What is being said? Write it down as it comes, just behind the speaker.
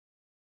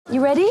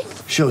You ready?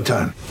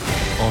 Showtime.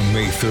 On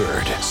May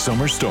 3rd,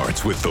 summer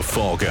starts with The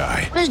Fall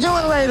Guy. Let's do it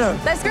later.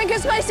 Let's drink a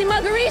spicy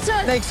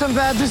margarita. Make some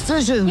bad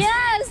decisions.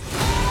 Yes.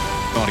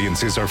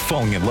 Audiences are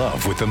falling in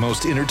love with the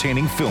most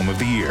entertaining film of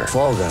the year.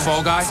 Fall Guy.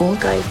 Fall Guy? Fall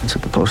Guy. That's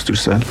what the poster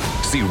said.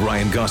 See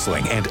Ryan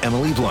Gosling and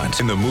Emily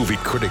Blunt in the movie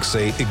critics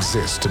say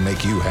exists to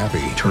make you happy.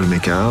 Trying to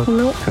make it out?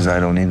 Nope. Because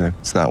I don't either.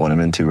 It's not what I'm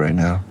into right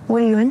now.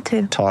 What are you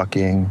into?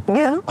 Talking.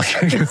 Yeah.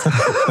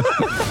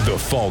 The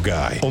Fall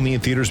Guy. Only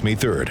in theaters May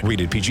 3rd.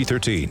 Rated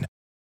PG-13.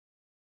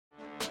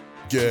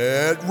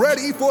 Get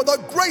ready for the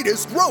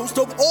greatest roast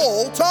of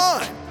all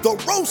time, the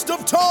Roast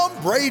of Tom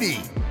Brady,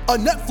 a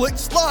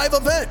Netflix live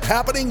event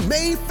happening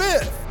May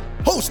 5th.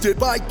 Hosted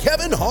by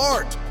Kevin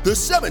Hart, the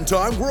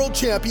 7-time world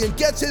champion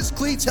gets his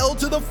cleats held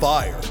to the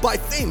fire by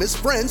famous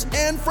friends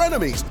and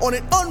frenemies on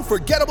an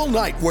unforgettable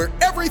night where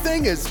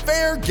everything is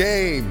fair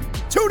game.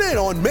 Tune in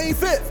on May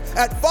 5th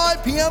at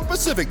 5 p.m.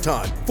 Pacific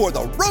time for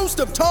the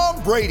Roast of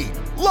Tom Brady,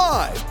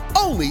 live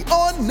only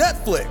on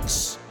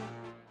Netflix.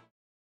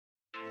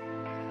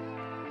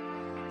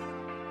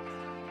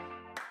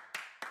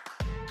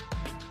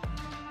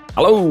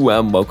 Hello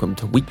and welcome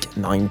to week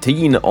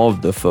 19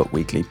 of the Foot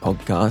Weekly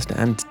podcast,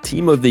 and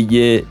Team of the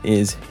Year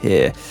is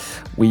here.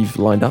 We've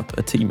lined up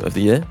a Team of the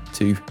Year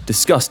to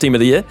discuss Team of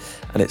the Year,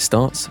 and it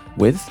starts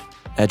with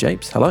Air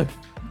Japes. Hello.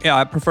 Yeah,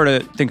 I prefer to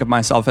think of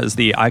myself as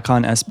the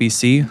icon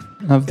SBC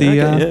of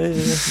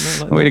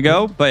the way to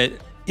go. But,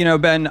 you know,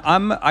 Ben,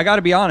 I got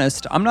to be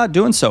honest, I'm not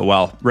doing so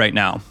well right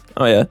now.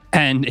 Oh, yeah?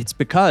 And it's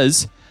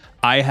because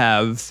I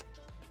have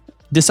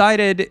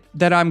decided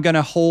that I'm going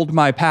to hold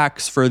my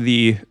packs for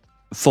the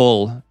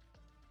full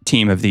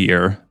Team of the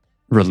Year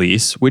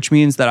release, which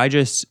means that I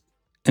just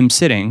am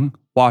sitting,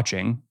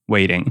 watching,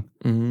 waiting,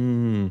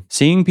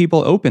 seeing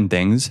people open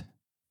things,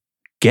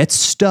 get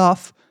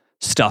stuff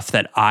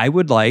that I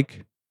would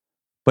like,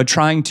 but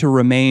trying to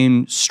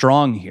remain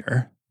strong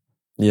here.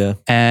 Yeah.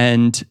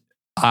 And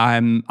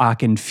I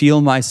can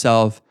feel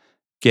myself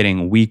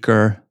getting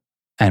weaker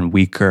and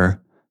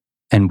weaker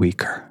and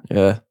weaker.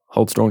 Yeah.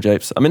 Hold strong,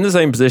 Japes. I'm in the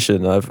same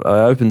position. I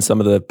opened some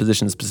of the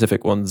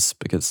position-specific ones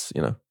because,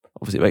 you know,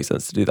 obviously it makes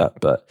sense to do that.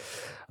 But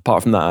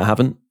apart from that, I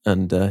haven't.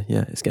 And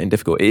yeah, it's getting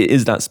difficult. It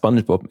is that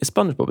SpongeBob. It's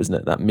SpongeBob, isn't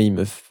it? That meme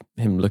of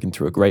him looking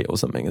through a grate or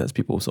something. And there's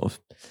people sort of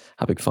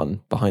having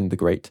fun behind the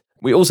grate.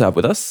 We also have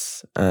with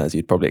us, as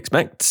you'd probably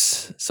expect,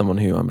 someone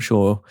who I'm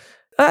sure...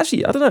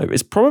 Actually, I don't know.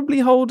 Is probably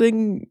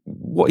holding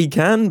what he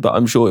can, but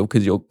I'm sure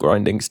because you're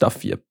grinding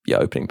stuff, you're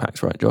opening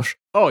packs, right, Josh?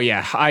 Oh,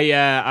 yeah. I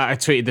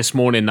tweeted this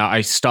morning that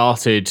I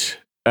started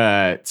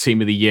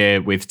Team of the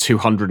Year with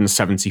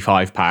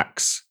 275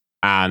 packs,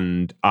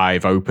 and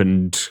I've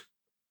opened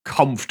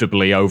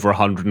comfortably over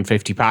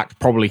 150 packs,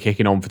 probably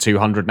kicking on for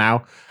 200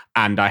 now.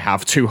 And I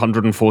have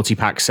 240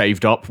 packs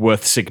saved up,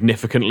 worth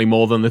significantly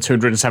more than the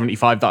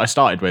 275 that I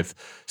started with.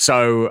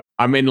 So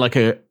I'm in like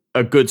a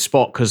good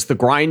spot because the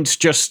grind's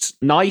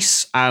just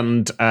nice.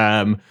 And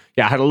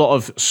yeah, I had a lot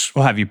of...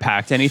 Well, have you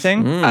packed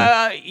anything?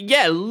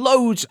 Yeah,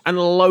 loads and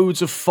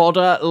loads of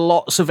fodder,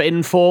 lots of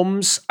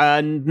informs,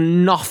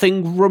 and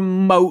nothing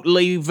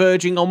remotely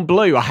verging on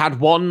blue. I had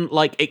one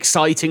like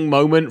exciting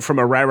moment from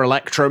a rare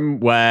Electrum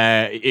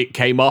where it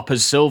came up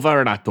as silver,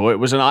 and I thought it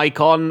was an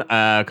icon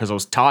because I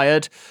was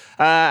tired.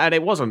 And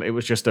it wasn't. It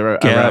was just a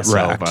rare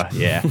silver.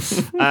 Yeah.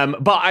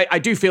 But I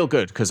do feel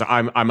good because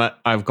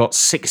I've got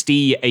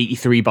 60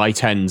 83 by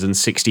 10s and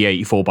 60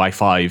 84 by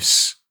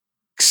 5s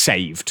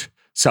saved.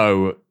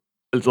 So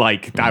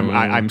like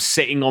I'm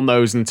sitting on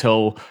those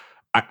until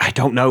I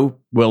don't know.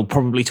 We'll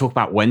probably talk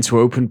about when to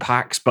open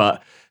packs,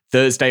 but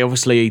Thursday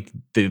obviously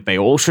they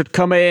all should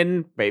come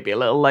in. Maybe a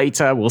little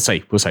later. We'll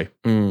see.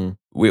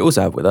 We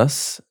also have with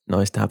us,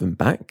 nice to have him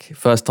back,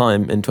 first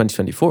time in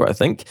 2024, I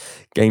think,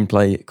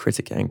 gameplay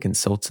critic and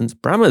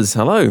consultant Brammers.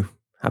 Hello,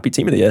 happy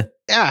Team of the Year.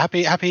 Yeah,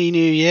 happy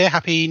New Year,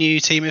 happy new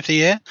Team of the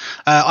Year.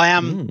 I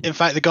am, in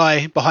fact, the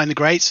guy behind the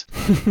grate.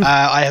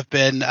 I have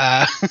been,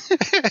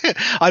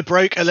 I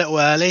broke a little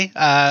early.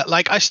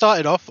 Like I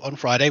started off on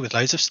Friday with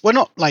loads of, well,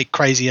 not like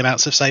crazy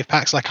amounts of save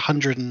packs, like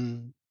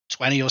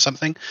 120 or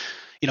something.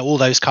 You know, all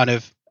those kind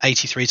of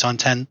 83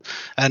 times 10,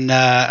 and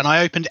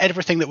I opened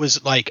everything that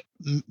was like,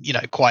 you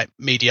know, quite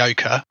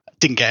mediocre.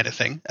 Didn't get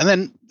anything, and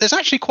then there's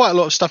actually quite a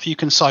lot of stuff you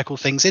can cycle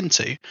things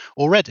into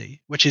already,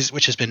 which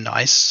has been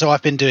nice. So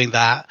I've been doing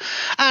that,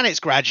 and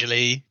it's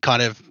gradually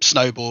kind of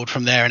snowballed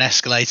from there and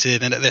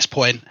escalated. And at this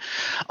point,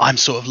 I'm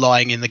sort of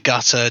lying in the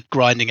gutter,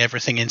 grinding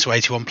everything into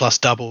 81 plus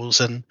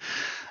doubles and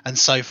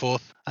so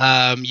forth,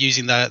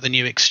 using the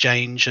new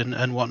exchange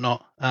and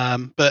whatnot.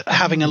 But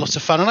having a lot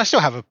of fun, and I still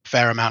have a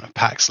fair amount of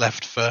packs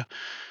left for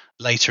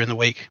later in the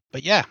week.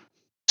 But yeah,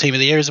 Team of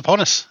the Year is upon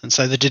us, and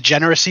so the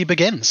degeneracy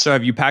begins. So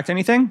have you packed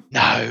anything?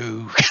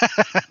 No.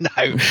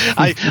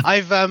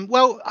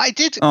 I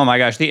did. Oh my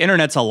gosh, the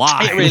internet's a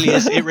lie.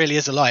 It really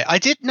is a lie. I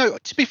did, no,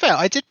 to be fair,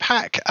 I did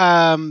pack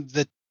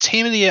the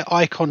Team of the Year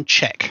icon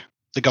check,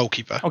 the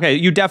goalkeeper. Okay,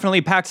 you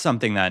definitely packed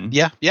something then.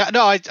 Yeah.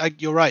 No,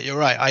 you're right.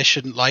 I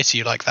shouldn't lie to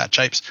you like that,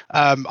 Japes.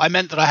 I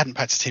meant that I hadn't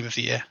packed a Team of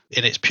the Year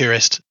in its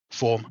purest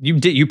form.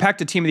 You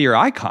packed a Team of the Year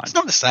icon. It's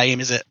not the same,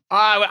 is it?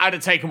 I'd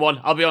have taken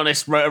one. I'll be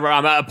honest.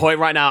 I'm at a point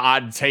right now.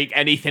 I'd take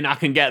anything I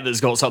can get that's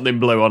got something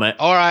blue on it.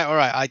 All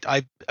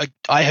right.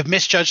 I have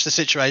misjudged the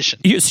situation.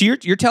 So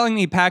you're telling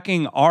me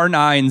packing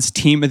R9's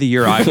Team of the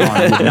Year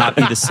icon would not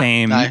be the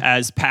same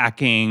as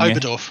packing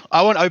Oberdorf.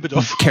 I want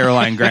Oberdorf.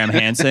 Caroline Graham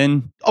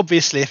Hansen.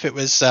 Obviously, if it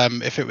was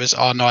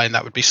R9,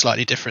 that would be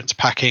slightly different to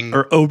packing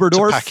or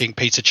Oberdorf. To packing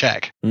Peter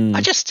Cech.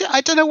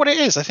 I don't know what it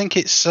is. I think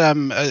it's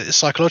a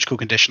psychological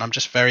condition. I'm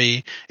just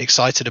very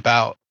excited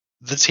about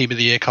the Team of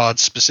the Year cards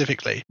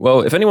specifically.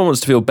 Well, if anyone wants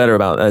to feel better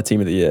about their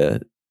Team of the Year,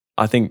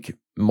 I think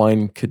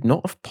mine could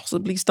not have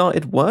possibly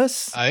started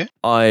worse. Oh?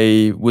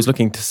 I was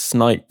looking to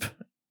snipe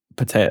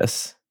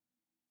Pateus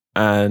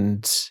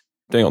and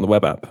doing it on the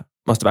web app.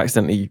 Must have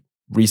accidentally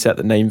reset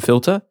the name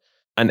filter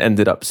and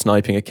ended up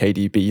sniping a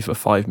KDB for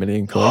 5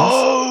 million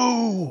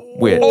coins.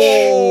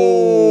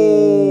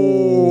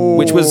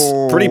 Which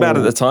was pretty bad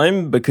at the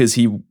time because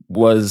he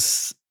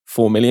was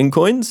 4 million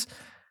coins.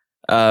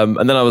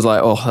 And then I was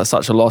like, oh, that's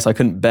such a loss. I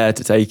couldn't bear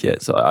to take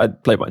it. So I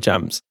played my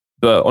champs.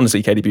 But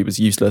honestly, KDB was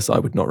useless. I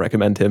would not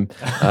recommend him.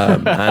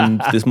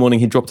 And this morning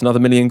he dropped another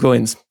 1 million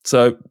coins.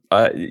 So,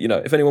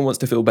 if anyone wants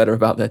to feel better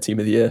about their Team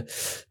of the Year,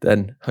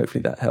 then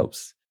hopefully that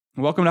helps.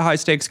 Welcome to high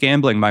stakes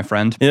gambling, my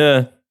friend.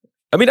 Yeah.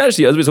 I mean,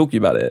 actually, as we're talking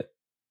about it,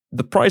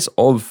 the price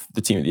of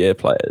the Team of the Year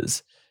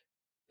players,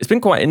 it's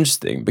been quite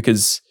interesting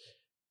because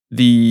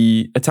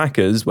the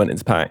attackers went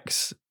into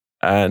packs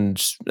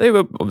and they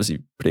were obviously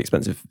pretty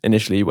expensive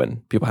initially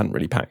when people hadn't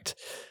really packed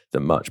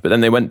them much. But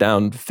then they went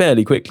down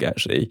fairly quickly,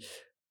 actually.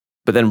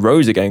 But then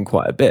rose again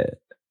quite a bit.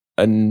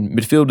 And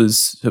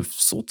midfielders have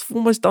sort of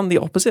almost done the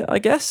opposite, I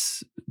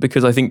guess,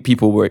 because I think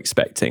people were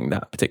expecting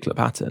that particular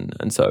pattern.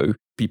 And so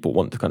people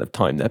want to kind of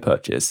time their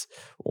purchase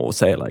or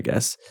sale, I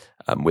guess,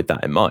 with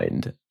that in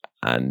mind.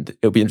 And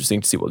it'll be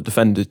interesting to see what the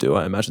defenders do.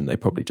 I imagine they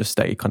probably just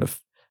stay kind of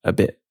a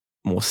bit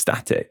more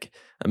static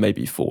and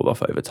maybe fall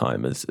off over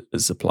time as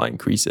supply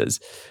increases.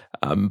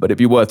 But it'd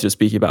be worth just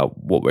speaking about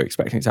what we're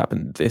expecting to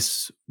happen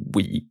this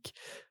week.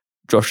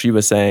 Josh, you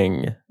were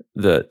saying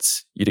that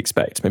you'd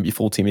expect maybe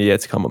full Team of the Year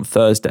to come on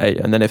Thursday,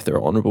 and then if there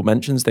are honourable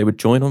mentions, they would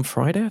join on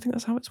Friday. I think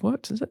that's how it's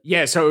worked, is it?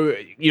 Yeah, so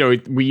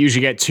we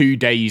usually get 2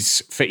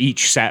 days for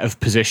each set of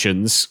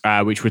positions,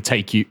 which would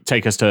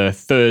take us to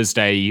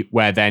Thursday,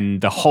 where then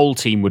the whole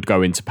team would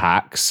go into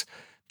packs.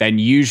 Then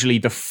usually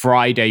the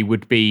Friday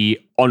would be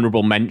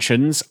honourable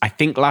mentions. I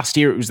think last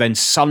year it was then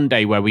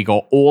Sunday where we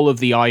got all of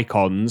the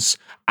icons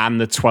and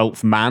the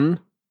 12th man.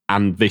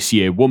 And this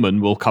year,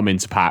 woman will come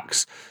into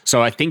packs.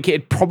 So I think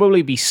it'd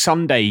probably be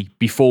Sunday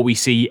before we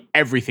see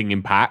everything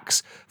in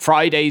packs.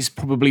 Friday's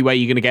probably where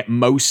you're going to get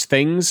most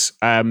things.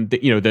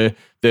 The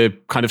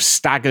kind of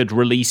staggered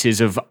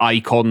releases of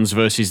icons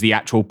versus the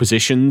actual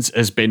positions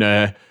has been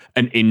an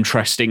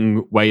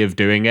interesting way of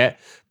doing it.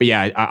 But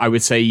yeah, I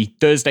would say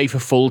Thursday for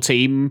full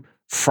team,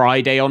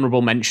 Friday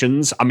honorable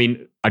mentions. I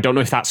mean, I don't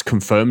know if that's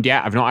confirmed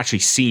yet. I've not actually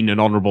seen an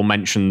honorable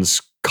mentions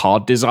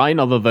card design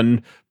other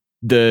than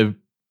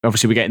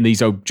obviously, we're getting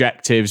these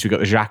objectives. We've got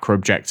the Xhaka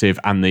objective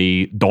and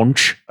the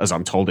Donch, as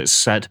I'm told it's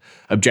said,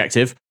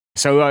 objective.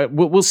 So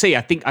we'll see.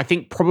 I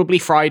think probably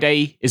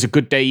Friday is a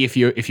good day if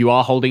you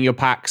are holding your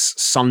packs.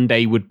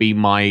 Sunday would be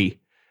my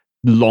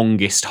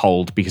longest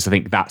hold because I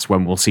think that's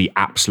when we'll see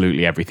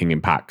absolutely everything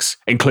in packs,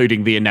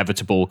 including the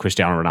inevitable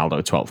Cristiano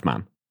Ronaldo 12th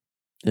man.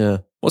 Yeah.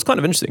 What's kind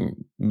of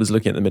interesting was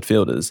looking at the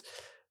midfielders.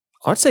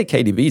 I'd say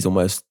KDB's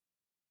almost...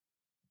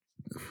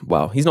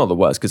 Well, he's not the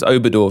worst because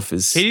Oberdorf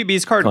is...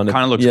 KDB's card kind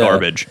of looks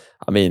garbage.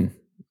 I mean,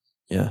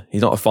 yeah,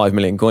 he's not a 5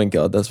 million coin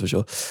card, that's for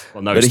sure.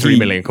 Well, no, it's 3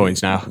 million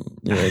coins now.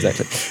 Yeah,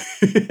 exactly.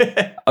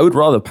 I would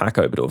rather pack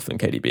Oberdorf than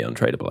KDB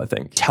untradeable, I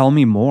think. Tell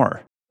me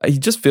more. He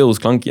just feels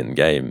clunky in the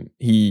game.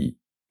 He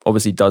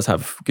obviously does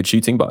have good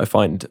shooting, but I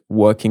find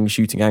working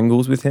shooting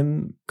angles with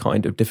him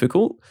kind of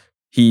difficult.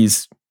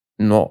 He's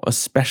not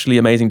especially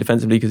amazing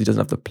defensively because he doesn't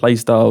have the play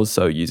styles,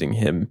 so using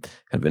him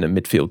kind of in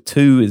a midfield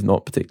 2 is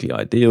not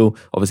particularly ideal.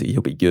 Obviously,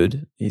 he'll be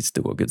good. He's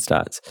still got good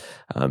stats.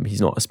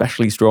 He's not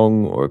especially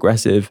strong or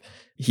aggressive.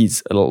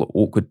 He's a little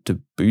awkward to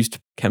boost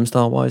chem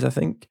style-wise, I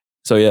think.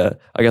 So yeah,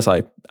 I guess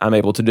I am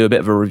able to do a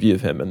bit of a review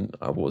of him, and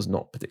I was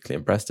not particularly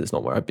impressed. It's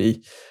not where I'd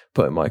be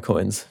putting my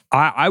coins.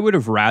 I would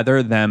have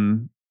rather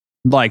them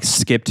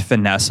skipped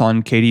finesse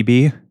on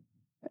KDB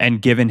and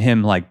given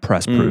him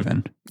press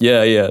proven.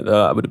 Yeah,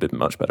 that would have been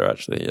much better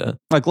actually. Yeah,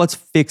 let's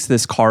fix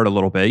this card a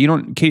little bit. You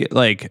don't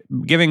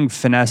giving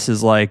finesse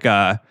is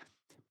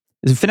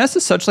finesse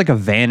is such a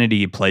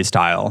vanity play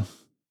style.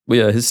 Well,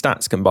 yeah, his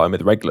stats combined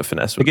with regular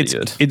finesse would be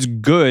good. It's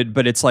good,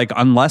 but it's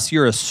unless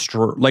you're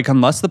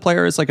unless the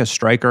player is a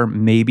striker,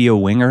 maybe a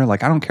winger. I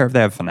don't care if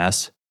they have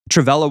finesse.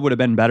 Trivela would have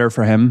been better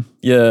for him.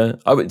 Yeah,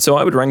 I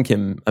would rank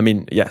him. I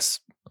mean, yes,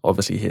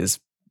 obviously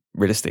his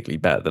realistically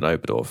better than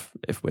Oberdorf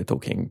if we're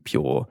talking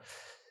pure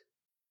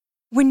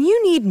When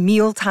you need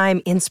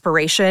mealtime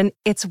inspiration,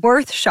 it's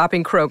worth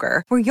shopping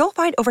Kroger, where you'll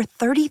find over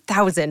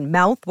 30,000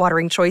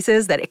 mouth-watering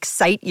choices that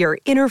excite your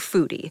inner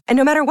foodie. And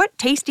no matter what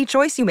tasty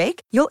choice you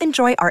make, you'll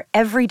enjoy our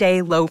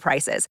everyday low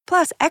prices,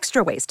 plus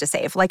extra ways to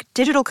save, like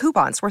digital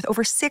coupons worth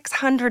over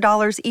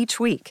 $600 each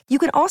week. You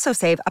can also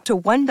save up to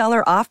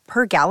 $1 off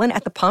per gallon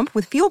at the pump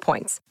with fuel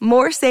points.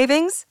 More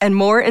savings and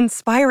more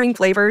inspiring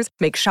flavors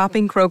make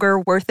shopping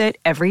Kroger worth it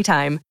every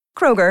time.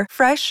 Kroger,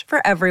 fresh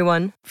for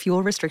everyone.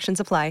 Fuel restrictions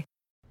apply.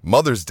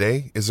 Mother's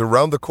Day is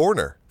around the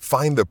corner.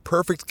 Find the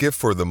perfect gift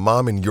for the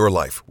mom in your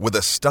life with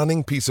a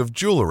stunning piece of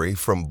jewelry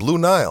from Blue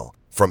Nile.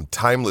 From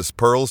timeless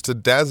pearls to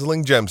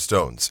dazzling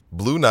gemstones,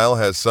 Blue Nile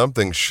has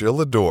something she'll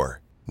adore.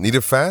 Need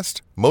it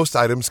fast? Most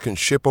items can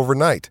ship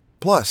overnight.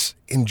 Plus,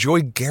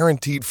 enjoy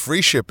guaranteed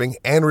free shipping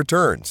and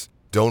returns.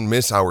 Don't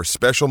miss our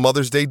special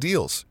Mother's Day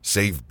deals.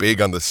 Save big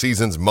on the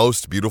season's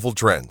most beautiful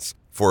trends.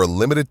 For a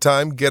limited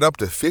time, get up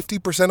to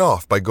 50%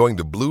 off by going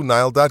to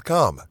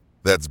BlueNile.com.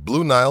 That's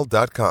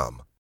BlueNile.com.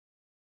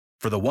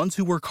 For the ones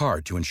who work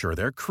hard to ensure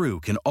their crew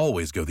can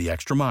always go the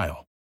extra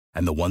mile,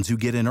 and the ones who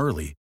get in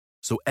early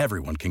so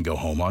everyone can go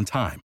home on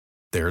time,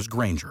 there's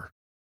Grainger,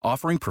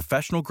 offering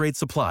professional-grade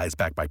supplies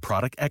backed by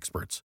product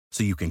experts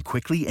so you can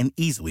quickly and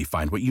easily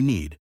find what you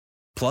need.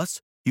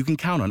 Plus, you can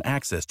count on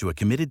access to a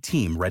committed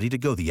team ready to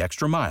go the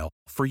extra mile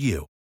for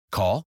you.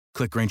 Call,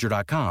 click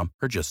Grainger.com,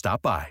 or just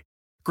stop by.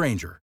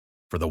 Grainger,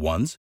 for the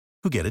ones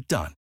who get it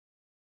done.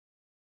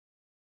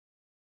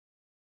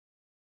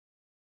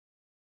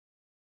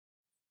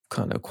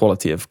 Kind of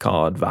quality of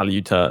card,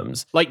 value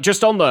terms. Like,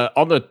 just on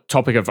the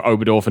topic of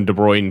Oberdorf and De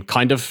Bruyne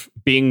kind of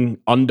being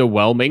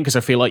underwhelming, because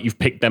I feel like you've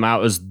picked them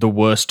out as the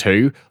worst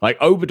two. Like,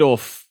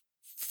 Oberdorf,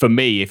 for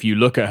me, if you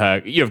look at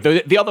her, you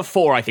know, the other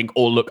four I think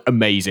all look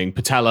amazing.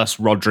 Patelis,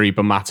 Rodri,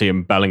 Bonmati,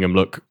 and Bellingham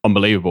look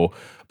unbelievable.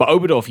 But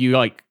Oberdorf, you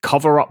like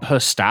cover up her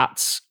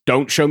stats.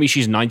 Don't show me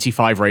she's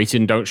 95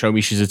 rated. Don't show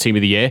me she's a team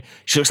of the year.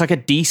 She looks like a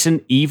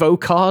decent Evo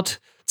card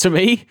to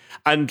me.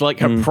 And like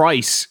her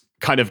price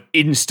kind of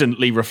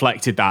instantly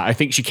reflected that. I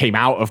think she came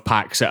out of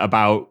packs at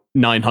about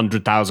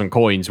 900,000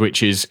 coins,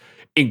 which is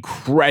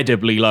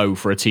incredibly low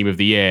for a team of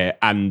the year.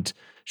 And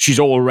she's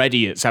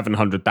already at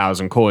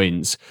 700,000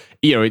 coins.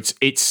 You know,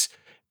 it's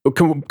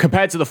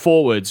compared to the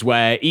forwards,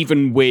 where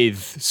even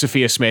with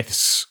Sophia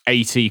Smith's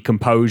 80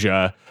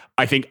 composure,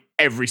 I think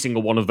every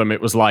single one of them, it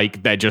was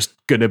like, they're just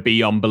going to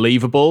be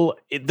unbelievable.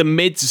 The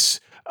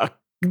mids,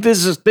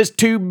 there's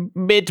two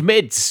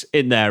mids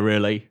in there,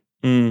 really.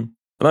 And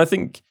I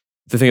think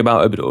the thing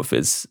about Oberdorf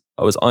is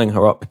I was eyeing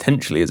her up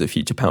potentially as a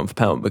future pound for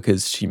pound,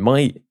 because she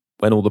might,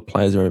 when all the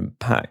players are in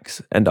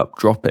packs, end up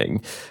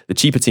dropping. The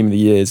cheaper team of the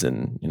years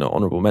and, you know,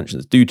 honourable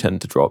mentions do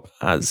tend to drop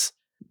as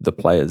the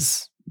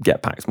players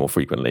get packs more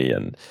frequently,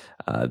 and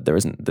there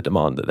isn't the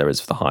demand that there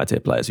is for the higher tier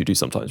players who do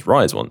sometimes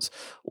rise once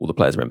all the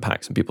players are in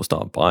packs and people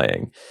start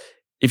buying.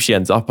 If she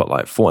ends up at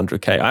like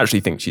 400k, I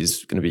actually think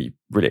she's going to be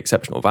really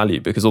exceptional value,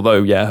 because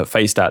although, yeah, her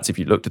face stats, if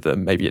you looked at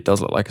them, maybe it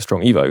does look like a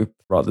strong Evo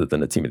rather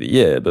than a team of the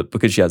year, but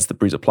because she has the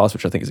Bruiser Plus,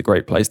 which I think is a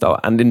great playstyle,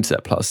 and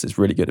Intercept Plus is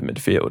really good in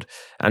midfield,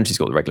 and she's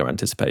got the regular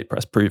anticipate,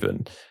 press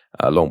proven,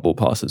 long ball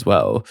pass as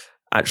well,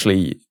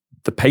 actually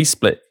the pace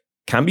split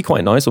can be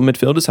quite nice on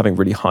midfielders, having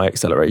really high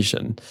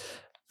acceleration.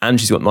 And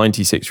she's got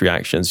 96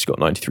 reactions, she's got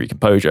 93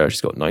 composure,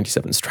 she's got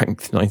 97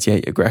 strength,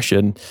 98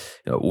 aggression.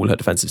 You know, all her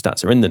defensive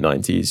stats are in the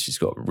 90s. She's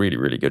got really,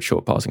 really good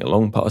short passing and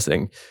long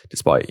passing,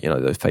 despite, you know,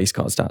 those face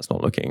card stats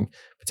not looking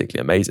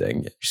particularly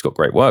amazing. She's got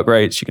great work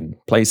rates. She can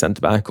play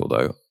centre back,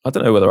 although I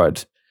don't know whether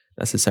I'd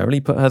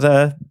necessarily put her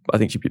there. I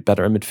think she'd be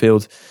better in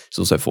midfield. She's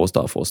also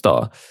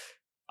 4-star.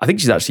 I think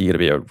she's actually going to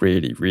be a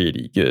really,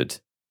 really good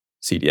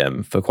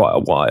CDM for quite a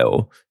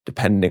while,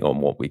 depending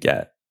on what we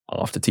get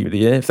after Team of the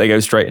Year. If they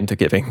go straight into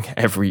giving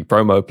every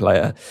promo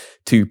player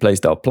 2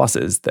 playstyle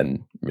pluses,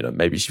 then, you know,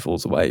 maybe she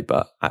falls away,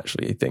 but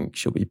actually I think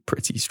she'll be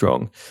pretty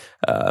strong.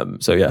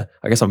 So yeah,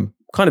 I guess I'm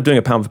kind of doing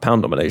a pound for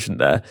pound nomination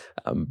there,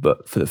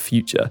 but for the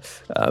future.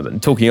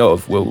 And talking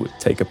of, we'll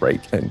take a break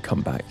and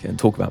come back and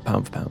talk about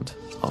pound for pound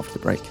after the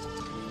break.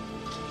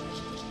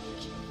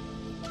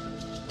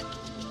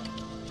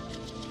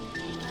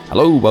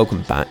 Hello,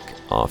 welcome back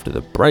after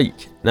the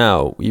break.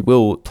 Now, we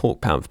will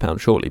talk pound for pound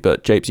shortly,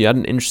 but Japes, you had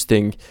an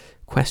interesting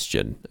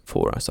question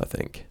for us, I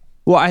think.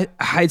 Well,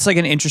 it's like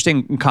an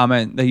interesting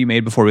comment that you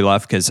made before we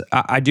left, because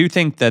I do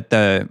think that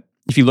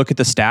if you look at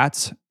the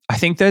stats, I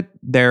think that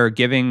they're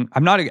giving.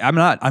 I'm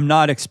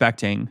not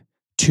expecting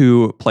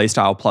 2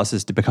 playstyle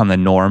pluses to become the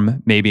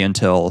norm, maybe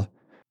until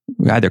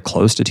either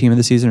close to team of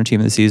the season or team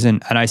of the season.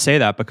 And I say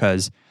that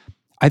because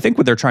I think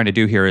what they're trying to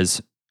do here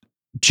is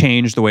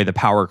change the way the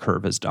power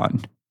curve is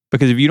done.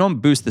 Because if you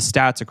don't boost the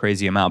stats a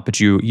crazy amount, but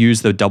you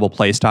use the double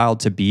play style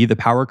to be the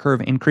power curve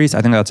increase,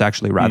 I think that's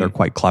actually rather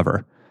quite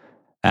clever,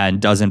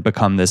 and doesn't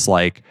become this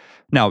like,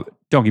 now,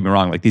 don't get me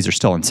wrong, like these are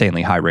still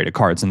insanely high rated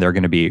cards and they're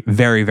going to be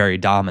very, very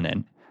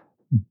dominant.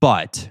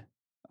 But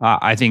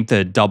I think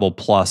the double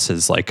plus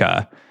is like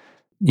a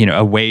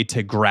way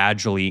to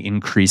gradually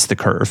increase the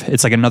curve.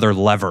 It's like another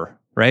lever,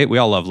 right? We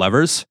all love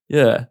levers.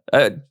 Yeah.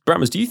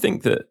 Brammers, do you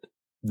think that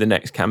the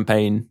next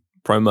campaign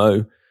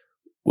promo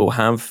will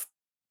have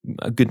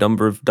a good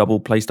number of double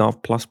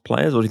playstyle plus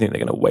players, or do you think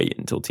they're going to wait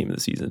until team of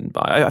the season?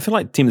 But I feel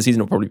like team of the season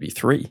will probably be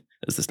 3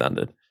 as the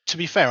standard. To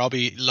be fair, I'll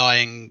be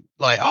lying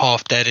like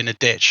half dead in a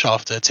ditch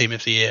after team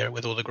of the year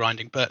with all the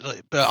grinding. But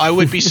I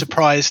would be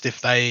surprised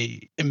if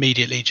they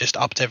immediately just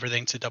upped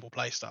everything to double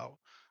playstyle.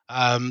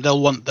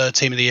 They'll want the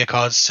team of the year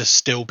cards to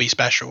still be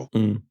special.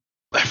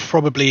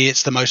 Probably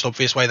it's the most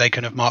obvious way they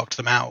can have marked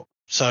them out.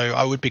 So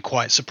I would be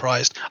quite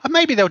surprised. And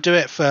maybe they'll do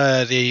it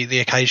for the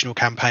occasional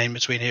campaign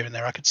between here and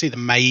there. I could see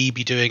them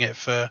maybe doing it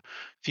for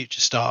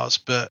future stars,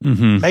 but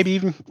maybe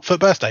even for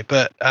birthday.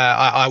 But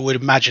I would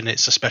imagine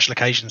it's a special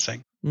occasions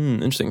thing.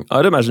 Interesting.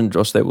 I'd imagine,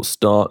 Josh, they will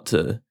start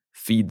to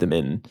feed them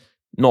in,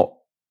 not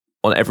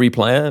on every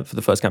player for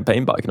the first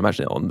campaign, but I can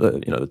imagine it on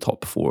the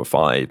top 4 or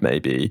 5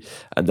 maybe,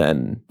 and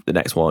then the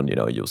next one,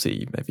 you'll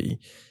see maybe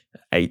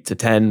 8 to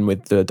 10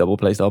 with the double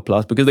playstyle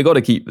plus, because they've got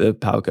to keep the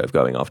power curve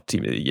going after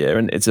team of the year,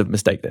 and it's a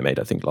mistake they made,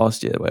 I think,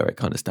 last year where it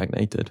kind of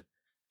stagnated.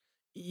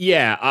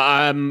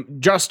 Yeah,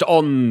 just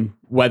on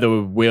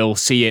whether we'll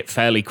see it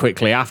fairly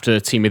quickly after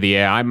Team of the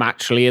Year, I'm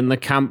actually in the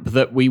camp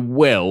that we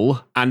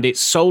will, and it's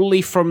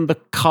solely from the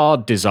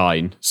card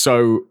design.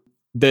 So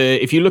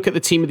if you look at the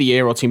Team of the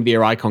Year or Team of the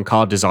Year icon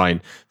card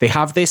design, they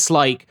have this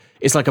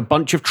it's like a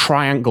bunch of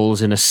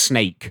triangles in a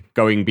snake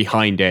going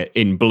behind it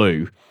in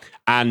blue.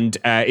 And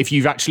if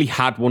you've actually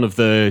had one of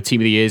the Team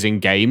of the Years in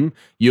game,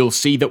 you'll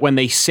see that when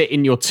they sit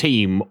in your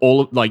team,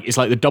 it's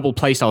like the double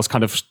playstyles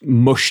kind of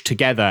mush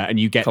together, and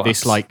you get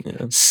this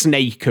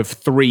snake of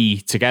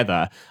 3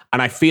 together.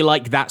 And I feel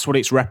like that's what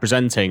it's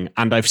representing.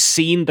 And I've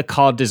seen the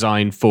card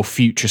design for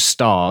Future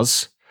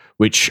Stars,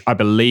 which I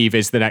believe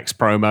is the next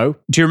promo.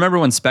 Do you remember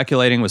when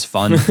speculating was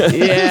fun?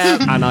 Yeah,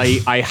 and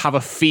I have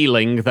a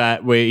feeling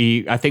that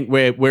I think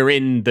we're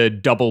in the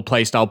double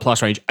playstyle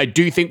plus range. I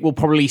do think we'll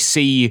probably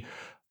see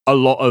a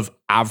lot of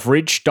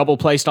average double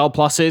playstyle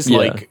pluses,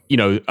 like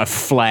a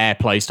flare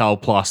playstyle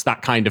plus,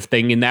 that kind of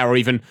thing in there, or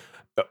even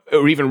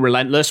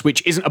relentless,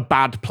 which isn't a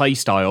bad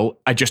playstyle.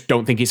 I just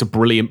don't think it's a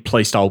brilliant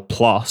playstyle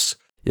plus.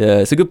 Yeah,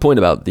 it's a good point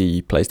about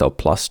the playstyle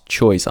plus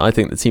choice. I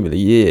think the Team of the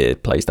Year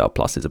playstyle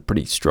pluses are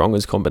pretty strong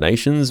as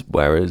combinations,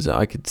 whereas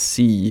I could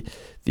see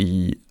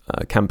the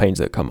campaigns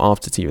that come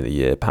after Team of the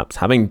Year perhaps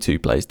having 2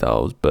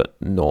 playstyles, but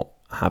not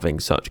having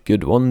such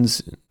good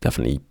ones.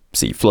 Definitely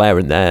see Flare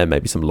in there,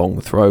 maybe some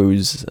long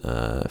throws,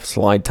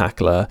 slide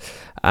tackler,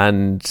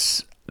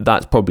 and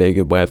that's probably a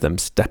good way of them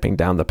stepping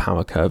down the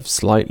power curve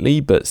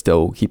slightly, but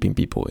still keeping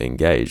people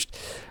engaged.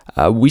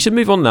 We should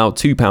move on now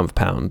to pound for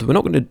pound. We're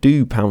not going to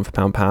do pound for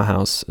pound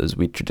powerhouse as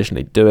we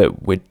traditionally do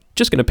it. We're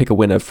just going to pick a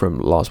winner from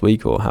last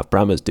week, or have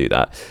Brammers do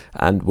that,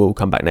 and we'll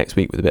come back next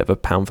week with a bit of a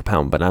pound for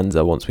pound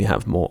bonanza once we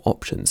have more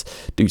options.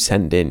 Do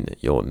send in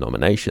your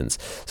nominations.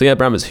 So yeah,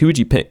 Brammers, who would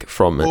you pick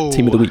from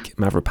Team of the Week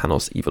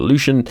Mavropanos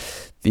Evolution,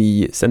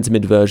 the centre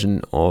mid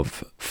version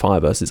of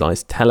Fire vs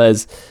Ice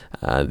Tellez,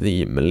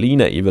 the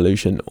Molina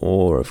Evolution,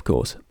 or of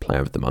course Player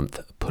of the Month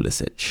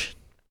Pulisic?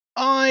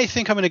 I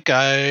think I'm going to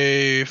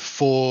go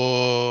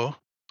for...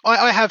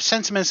 I have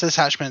sentimental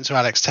attachment to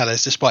Alex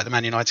Telles despite the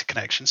Man United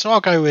connection, so I'll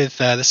go with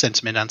the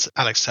sentiment and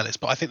Alex Telles,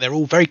 but I think they're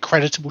all very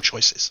creditable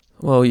choices.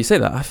 Well, you say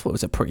that. I thought it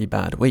was a pretty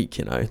bad week,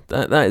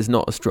 That is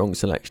not a strong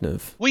selection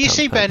of... Well, you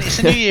see, Ben, it's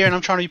a new year and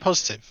I'm trying to be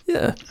positive.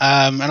 Yeah.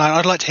 And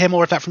I'd like to hear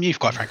more of that from you,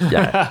 quite frankly.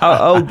 Yeah,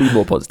 I'll be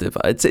more positive.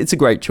 It's a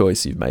great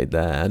choice you've made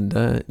there, and,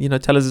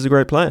 Tellez is a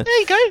great player. There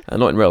you go.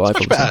 Not in real life,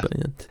 obviously, but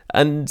yeah.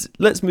 And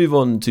let's move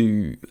on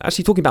to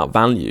actually talking about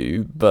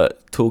value,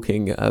 but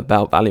talking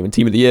about value in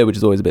Team of the Year, which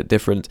is always a bit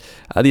different.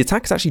 The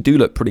attacks actually do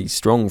look pretty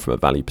strong from a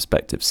value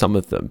perspective, some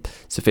of them.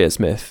 Sophia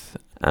Smith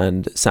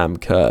and Sam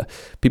Kerr.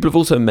 People have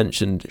also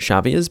mentioned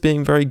Xavi as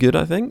being very good,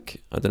 I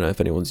think. I don't know if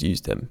anyone's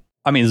used him.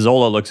 I mean,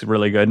 Zola looks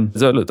really good.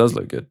 Zola does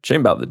look good.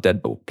 Shame about the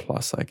Deadball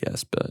Plus, I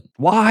guess, but...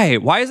 Why?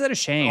 Why is that a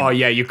shame? Oh,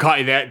 yeah, you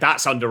can't...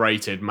 That's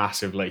underrated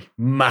massively.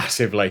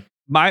 Massively.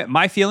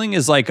 My feeling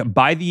is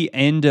by the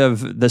end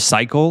of the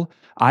cycle,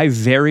 I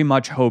very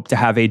much hope to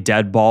have a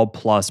dead ball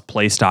plus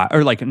play style,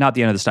 or not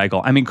the end of the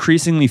cycle. I'm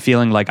increasingly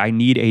feeling like I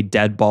need a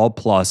dead ball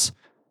plus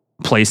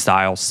play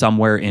style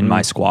somewhere in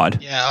my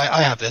squad. Yeah,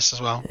 I have this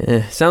as well.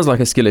 Yeah, sounds like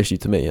a skill issue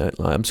to me.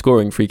 I'm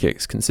scoring free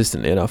kicks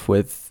consistently enough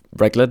with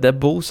regular dead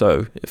ball,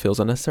 so it feels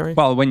unnecessary.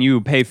 Well, when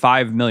you pay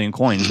 5 million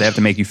coins, they have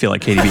to make you feel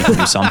like KDB can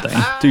do something.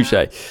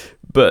 Touche.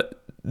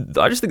 But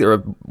I just think there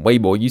are way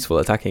more useful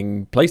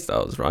attacking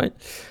playstyles, right?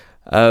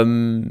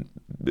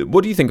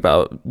 What do you think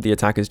about the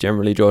attackers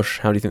generally, Josh?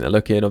 How do you think they're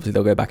looking? Obviously,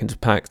 they'll go back into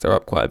packs. They're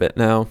up quite a bit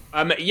now.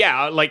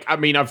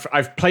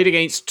 I've played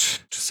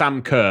against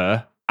Sam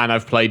Kerr, and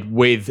I've played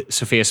with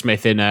Sophia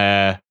Smith in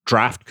a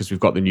draft because we've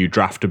got the new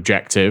draft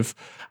objective.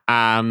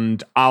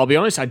 And I'll be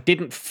honest, I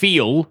didn't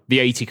feel the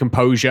 80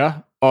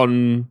 composure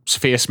on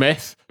Sophia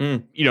Smith.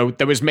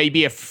 There was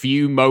maybe a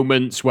few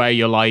moments where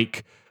you're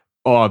like,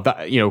 oh,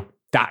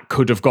 that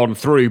could have gone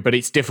through, but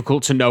it's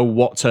difficult to know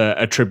what to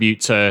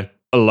attribute to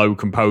a low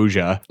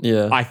composure.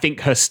 Yeah. I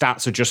think her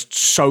stats are just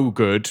so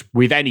good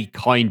with any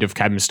kind of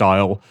chem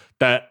style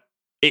that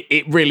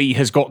it really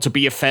has got to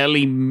be a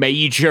fairly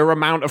major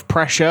amount of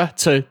pressure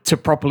to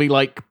properly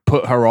like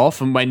put her off.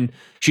 And when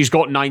she's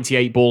got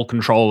 98 ball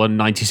control and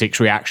 96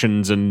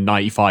 reactions and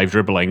 95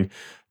 dribbling,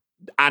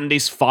 and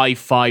is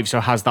 5'5", so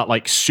has that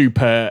like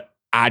super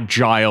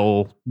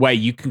agile where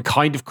you can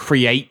kind of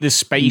create the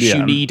space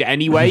you need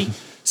anyway.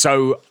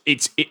 So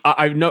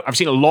I've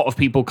seen a lot of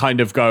people kind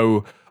of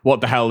go,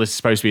 what the hell is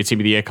supposed to be a Team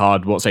of the Year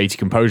card? What's 80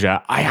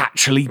 composure? I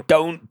actually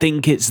don't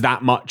think it's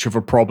that much of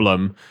a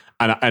problem.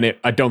 And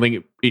I don't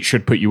think it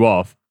should put you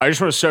off. I just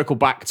want to circle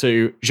back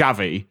to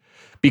Xavi,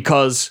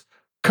 because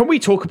can we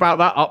talk about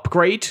that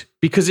upgrade?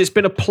 Because it's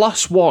been a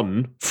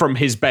 +1 from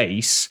his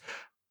base.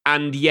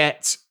 And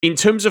yet, in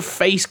terms of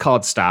face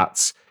card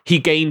stats, he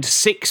gained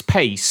 6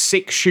 pace,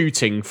 6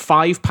 shooting,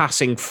 5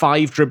 passing,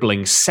 5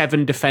 dribbling,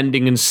 7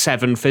 defending, and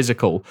 7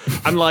 physical.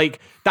 And like,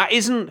 that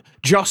isn't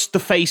just the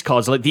face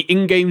cards. Like, the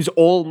in-games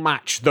all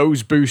match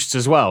those boosts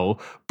as well.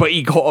 But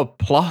he got a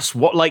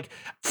 +1. Like,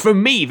 for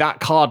me, that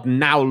card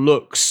now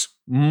looks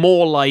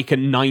more like a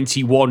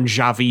 91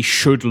 Xavi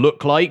should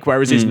look like,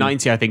 whereas his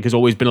 90, I think, has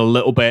always been a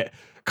little bit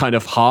kind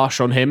of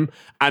harsh on him.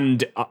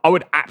 And I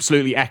would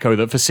absolutely echo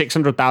that for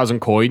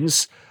 600,000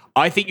 coins,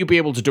 I think you'll be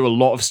able to do a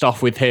lot of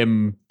stuff with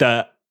him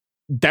that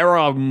there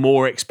are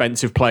more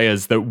expensive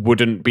players that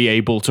wouldn't be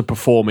able to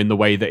perform in the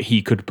way that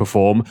he could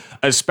perform,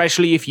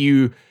 especially if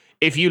you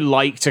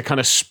like to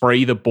kind of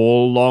spray the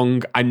ball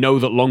long. I know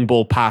that long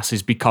ball pass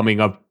is becoming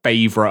a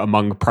favorite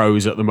among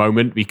pros at the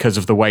moment because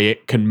of the way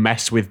it can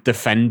mess with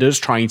defenders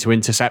trying to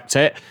intercept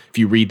it. If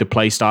you read the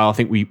play style, I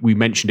think we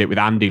mentioned it with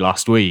Andy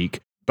last week.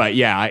 But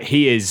yeah,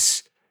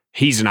 he's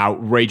an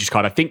outrageous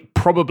card. I think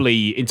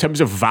probably in terms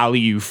of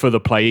value for the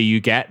player you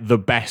get, the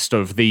best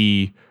of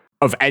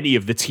any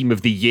of the Team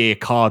of the Year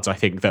cards, I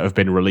think, that have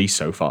been released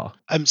so far.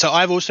 So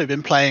I've also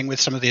been playing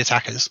with some of the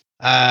attackers.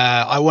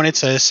 I wanted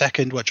to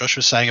second what Josh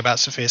was saying about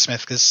Sophia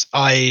Smith, because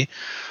I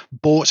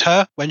bought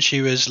her when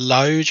she was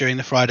low during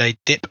the Friday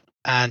dip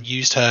and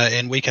used her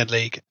in Weekend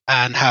League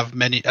and have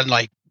many, and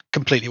like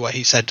completely what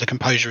he said, the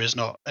composure is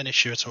not an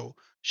issue at all.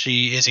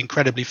 She is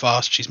incredibly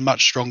fast. She's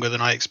much stronger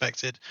than I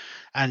expected,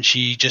 and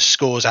she just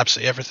scores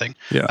absolutely everything.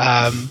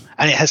 Yeah.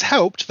 And it has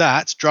helped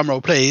that,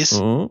 drumroll please,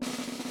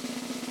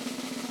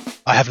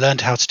 I have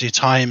learned how to do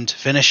timed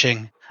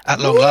finishing at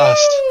long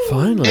last.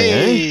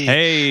 Finally,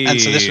 Hey. And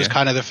so this was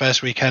kind of the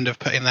first weekend of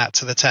putting that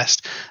to the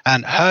test.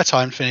 And her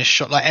timed finish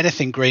shot, like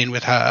anything green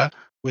with her,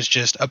 was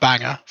just a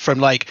banger. From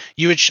like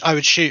I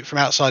would shoot from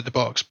outside the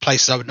box,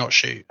 places I would not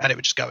shoot, and it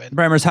would just go in.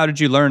 Bramers, how did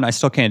you learn? I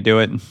still can't do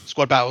it.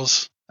 Squad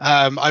battles.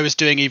 I was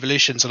doing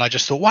evolutions and I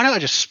just thought, why don't I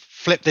just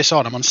flip this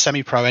on? I'm on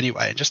semi-pro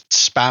anyway, and just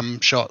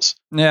spam shots.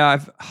 Yeah,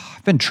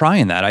 I've been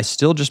trying that. I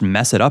still just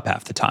mess it up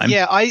half the time.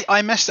 Yeah,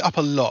 I messed it up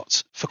a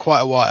lot for quite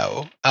a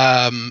while.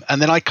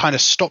 And then I kind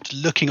of stopped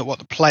looking at what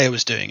the player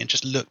was doing and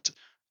just looked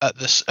at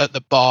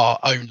the bar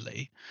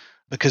only,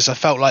 because I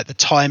felt like the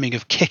timing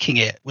of kicking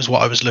it was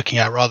what I was looking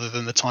at rather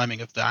than the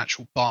timing of the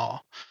actual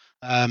bar.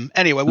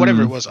 Anyway,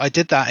 whatever it was, I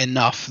did that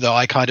enough that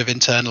I kind of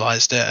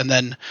internalized it. And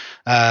then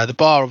the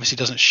bar obviously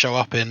doesn't show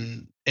up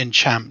in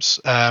champs,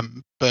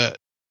 but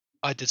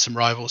I did some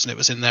rivals and it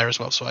was in there as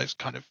well, so I was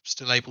kind of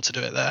still able to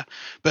do it there.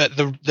 But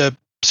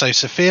so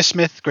Sophia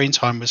Smith green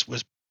time was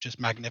just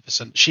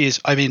magnificent. She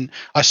is, I mean,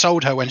 I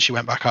sold her when she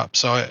went back up,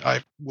 so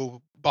I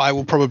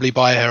will probably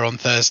buy her on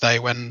Thursday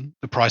when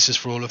the prices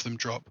for all of them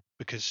drop,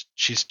 because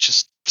she's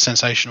just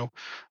sensational.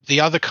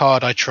 The other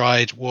card I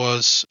tried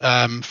was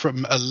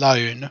from a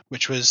loan,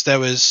 which was, there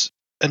was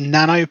a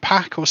nano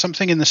pack or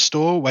something in the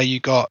store where you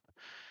got,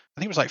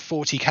 I think it was like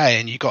 40k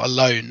and you got a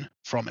loan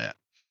from it.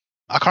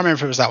 I can't remember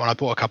if it was that one. I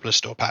bought a couple of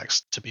store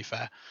packs, to be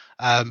fair.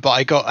 But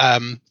I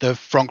got the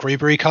Franck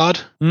Ribéry card.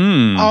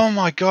 Oh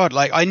my God.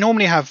 Like, I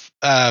normally have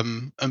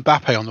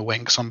Mbappe on the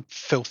wing because I'm a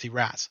filthy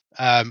rat.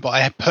 But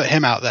I put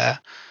him out there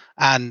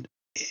and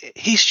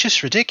he's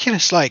just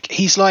ridiculous.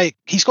 He's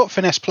got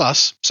finesse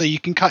plus, so you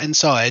can cut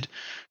inside,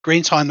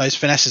 green time those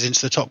finesses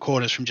into the top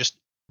corners from just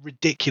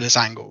ridiculous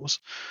angles.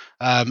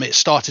 It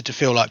started to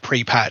feel like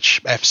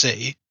pre-patch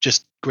FC,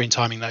 just green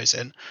timing those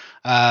in.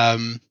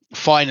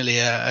 Finally,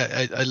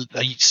 a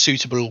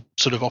suitable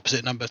sort of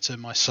opposite number to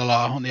my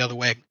Salah on the other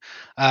wing.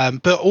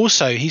 But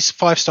also he's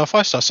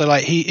 5-star. So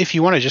like if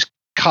you want to just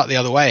cut the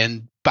other way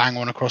and bang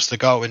one across the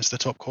goal into the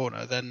top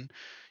corner, then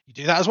you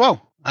do that as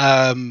well.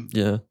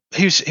 Yeah.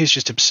 He's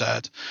just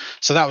absurd.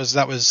 So that was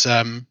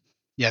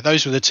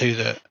those were the two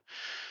that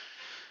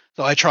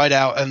I tried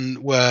out and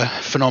were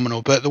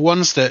phenomenal. But the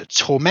ones that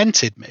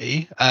tormented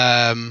me,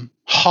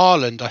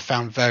 Haaland I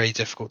found very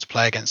difficult to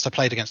play against. I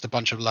played against a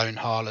bunch of lone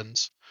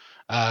Haalands.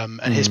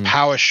 And his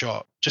power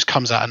shot just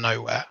comes out of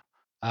nowhere,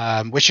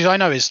 which I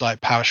know is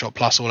like power shot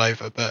plus all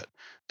over, but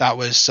that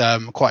was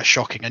quite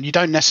shocking. And you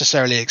don't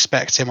necessarily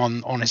expect him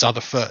on his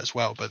other foot as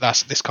well, but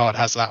this card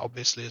has that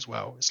obviously as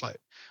well. It's like,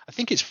 I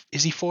think is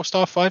he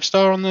 4-star,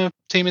 5-star on the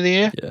Team of the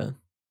Year? Yeah.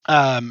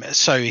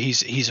 So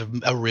he's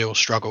a real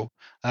struggle.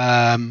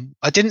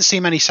 I didn't see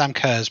many Sam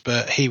Kerrs,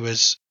 but he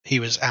was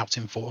out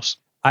in force.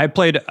 I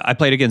played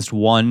against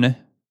one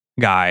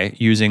guy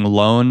using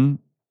lone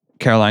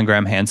Caroline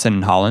Graham Hansen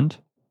and Holland.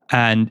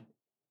 And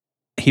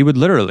he would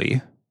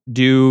literally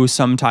do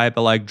some type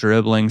of like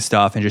dribbling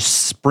stuff and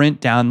just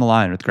sprint down the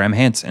line with Graham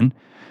Hansen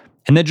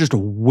and then just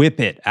whip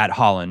it at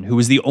Holland, who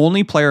was the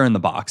only player in the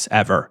box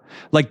ever.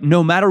 Like,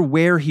 no matter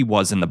where he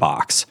was in the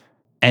box.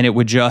 And it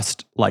would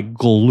just like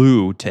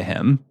glue to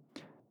him.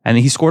 And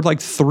he scored like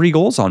 3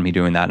 goals on me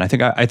doing that. And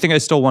I think I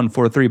still won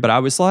 4-3, but I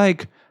was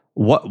like,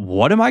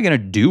 what am I going to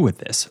do with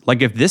this?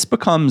 Like, if this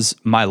becomes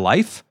my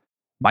life,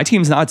 my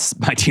team's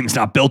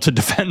not built to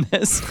defend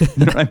this.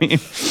 You know what I mean?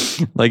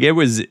 Like,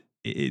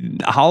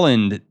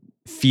 Holland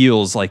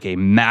feels like a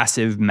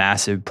massive,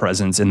 massive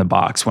presence in the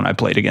box when I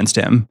played against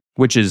him,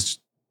 which is,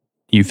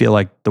 you feel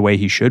like the way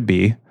he should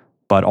be,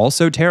 but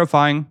also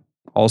terrifying.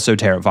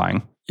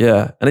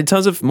 Yeah. And in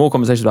terms of more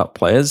conversations about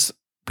players,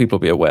 people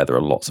will be aware there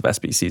are lots of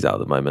SBCs out at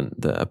the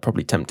moment that are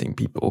probably tempting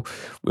people.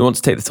 We want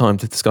to take the time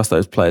to discuss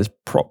those players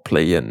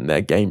properly and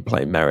their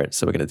gameplay merits.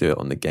 So we're going to do it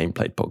on the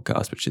Gameplay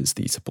podcast, which is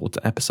the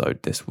supporter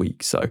episode this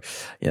week. So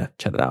yeah,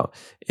 check that out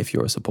if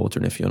you're a supporter,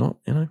 and if you're not,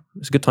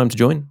 it's a good time to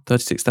join.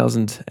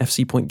 36,000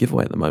 FC point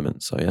giveaway at the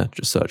moment. So yeah,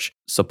 just search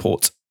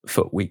Support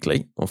Foot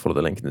Weekly or follow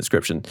the link in the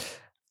description.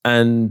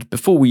 And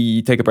before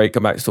we take a break,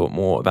 come back to talk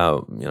more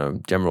about,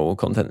 general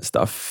content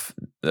stuff.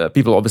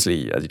 People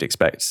obviously, as you'd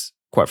expect,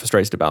 quite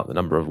frustrated about the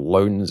number of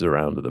loans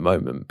around at the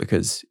moment,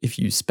 because if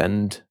you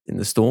spend in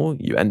the store,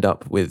 you end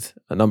up with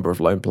a number of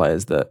loan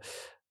players that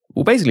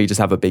will basically just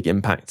have a big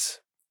impact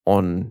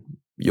on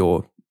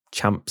your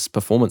Champs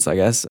performance, I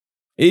guess.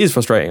 It is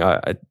frustrating.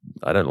 I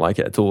don't like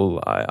it at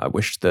all. I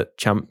wish that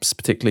Champs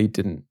particularly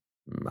didn't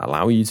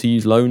allow you to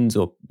use loans,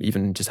 or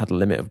even just had a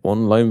limit of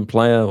 1 loan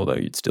player, although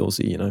you'd still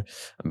see,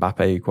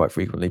 Mbappe quite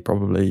frequently,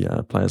 probably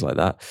players like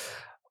that.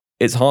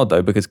 It's hard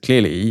though, because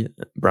clearly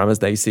Brahmas,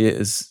 they see it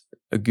as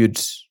a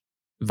good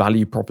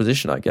value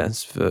proposition, I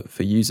guess,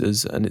 for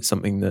users, and it's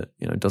something that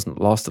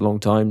doesn't last a long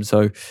time,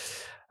 so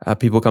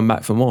people come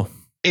back for more.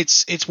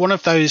 It's one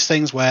of those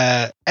things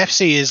where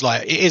FC is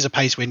it is a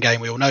pay to win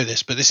game. We all know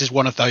this, but this is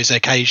one of those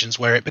occasions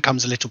where it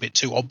becomes a little bit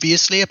too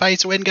obviously a pay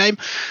to win game.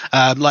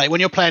 Like when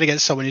you're playing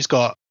against someone who's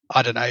got,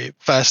 I don't know,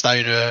 first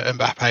owner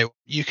Mbappe,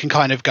 you can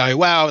kind of go,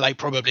 well, they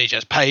probably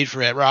just paid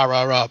for it, rah,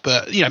 rah, rah.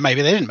 But,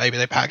 maybe they didn't. Maybe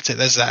they packed it.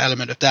 There's that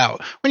element of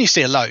doubt. When you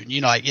see a loan,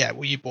 you're like, yeah,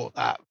 well, you bought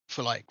that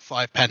for like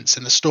 5 pence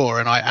in the store.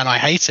 And I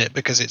hate it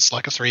because it's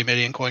like a 3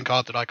 million coin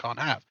card that I can't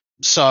have.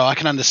 So I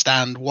can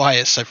understand why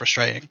it's so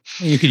frustrating.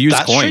 You could use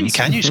That's coins. True, you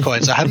can use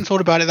coins. I hadn't thought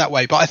about it that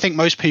way. But I think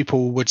most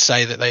people would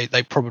say that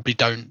they probably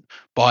don't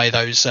buy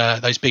those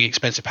big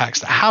expensive packs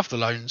that have the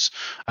loans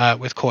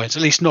with coins,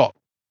 at least not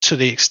to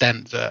the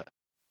extent that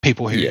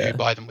people who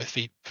buy them with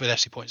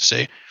FC points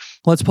do.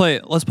 Let's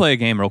play a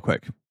game real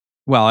quick.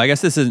 Well, I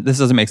guess this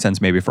doesn't make sense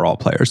maybe for all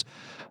players,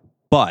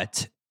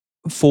 but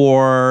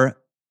for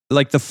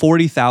like the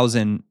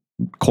 40,000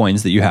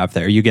 coins that you have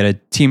there, you get a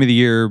Team of the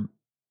Year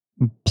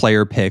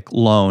player pick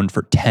loan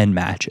for 10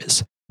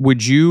 matches.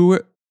 Would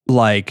you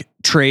like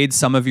trade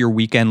some of your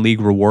weekend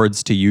league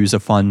rewards to use a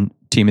fun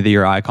Team of the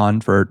Year icon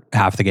for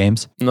half the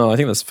games? No, I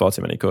think that's far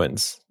too many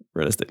coins,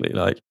 realistically.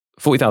 Like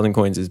 40,000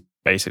 coins is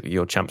basically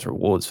your Champs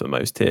rewards for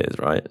most tiers,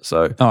 right?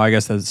 So I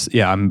guess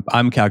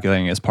I'm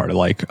calculating as part of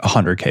like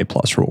 100k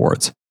plus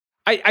rewards.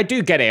 I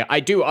do get it.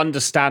 I do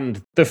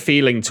understand the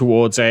feeling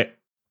towards it.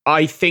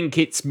 I think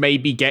it's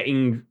maybe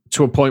getting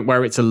to a point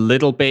where it's a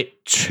little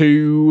bit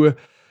too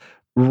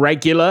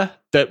regular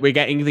that we're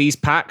getting these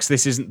packs.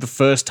 This isn't the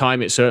first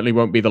time. It certainly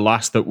won't be the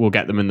last that we'll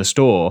get them in the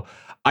store.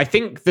 I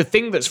think the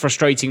thing that's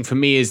frustrating for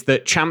me is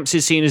that Champs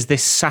is seen as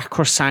this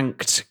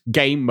sacrosanct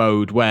game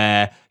mode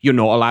where you're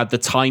not allowed the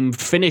time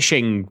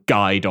finishing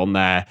guide on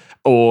there,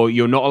 or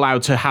you're not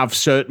allowed to have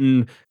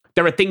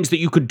there are things that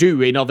you could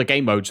do in other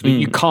game modes that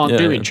you can't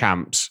do in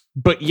Champs,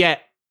 but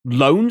yet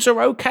loans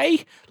are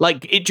okay.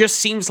 Like, it just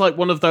seems like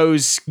one of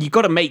those, you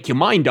got to make your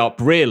mind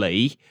up,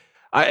 really.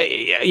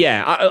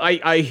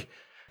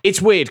 It's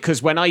weird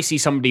because when I see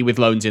somebody with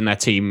loans in their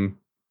team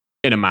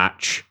in a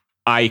match,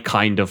 I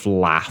kind of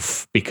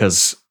laugh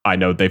because I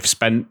know they've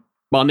spent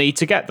money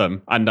to get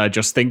them, and I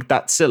just think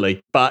that's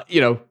silly. But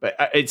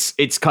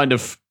it's kind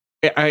of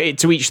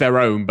to each their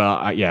own.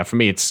 But for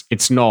me,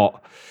 it's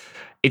not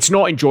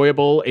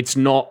enjoyable. It's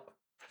not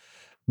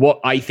what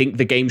I think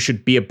the game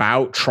should be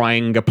about.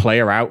 Trying a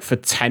player out for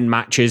 10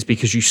 matches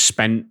because you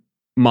spent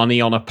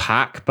money on a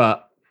pack,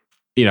 but.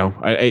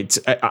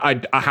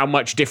 How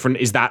much different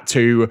is that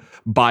to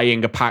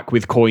buying a pack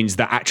with coins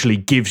that actually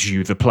gives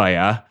you the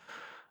player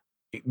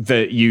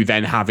that you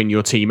then have in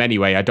your team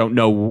anyway? I don't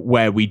know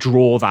where we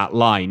draw that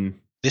line.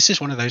 This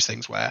is one of those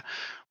things where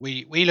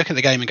we look at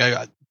the game and go,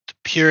 the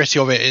purity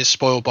of it is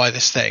spoiled by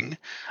this thing.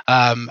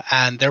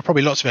 And there are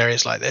probably lots of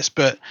areas like this,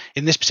 but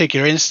in this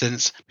particular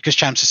instance, because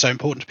Champs is so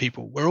important to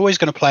people, we're always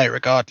going to play it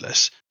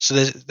regardless. So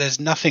there's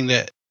nothing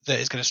that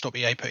is going to stop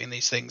EA putting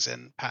these things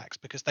in packs,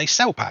 because they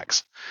sell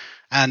packs.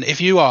 And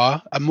if you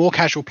are a more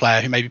casual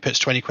player who maybe puts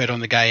 20 quid on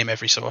the game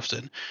every so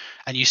often,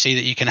 and you see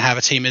that you can have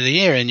a Team of the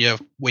Year in your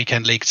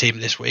weekend league team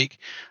this week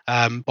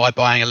by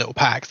buying a little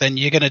pack, then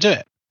you're going to do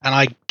it. And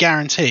I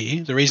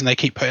guarantee the reason they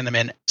keep putting them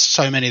in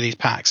so many of these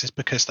packs is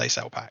because they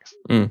sell packs.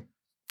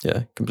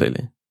 Yeah,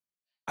 completely.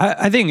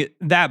 I think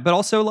that, but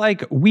also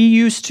like we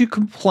used to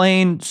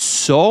complain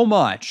so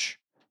much,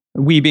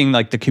 we being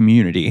like the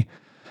community,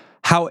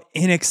 how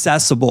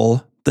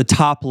inaccessible the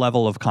top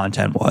level of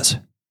content was.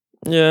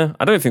 Yeah,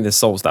 I don't think this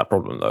solves that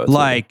problem though.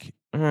 Like,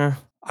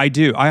 I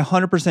do. I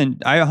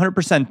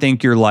 100%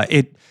 think you're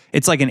like,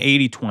 it's like an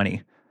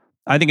 80-20.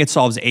 I think it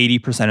solves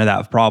 80% of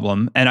that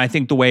problem. And I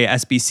think the way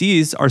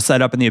SBCs are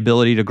set up and the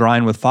ability to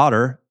grind with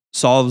fodder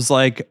solves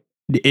like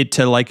it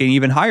to like an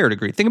even higher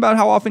degree. Think about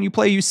how often you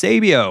play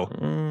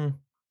Eusebio.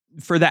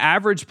 For the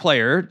average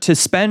player to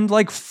spend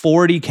like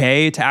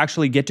 $40K to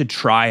actually get to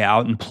try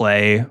out and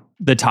play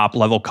the top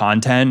level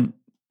content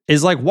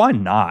is like, why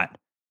not?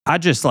 I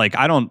just like,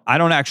 I don't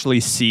actually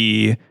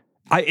see,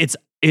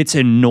 it's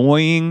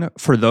annoying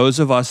for those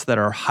of us that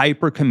are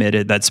hyper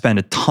committed, that spend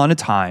a ton of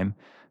time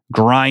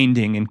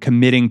grinding and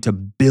committing to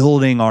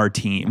building our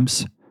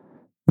teams,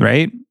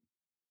 right?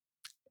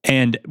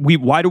 And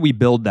why do we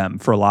build them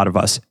for a lot of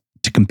us?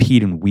 To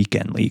compete in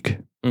weekend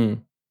league,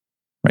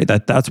 right?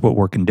 That's what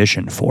we're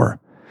conditioned for.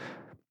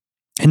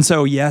 And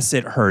so, yes,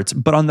 it hurts.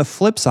 But on the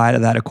flip side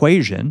of that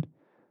equation,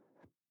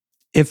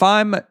 if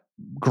I'm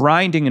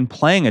grinding and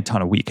playing a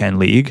ton of weekend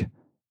league,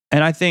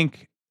 and I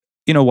think,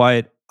 you know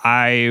what,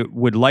 I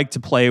would like to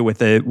play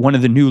with one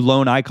of the new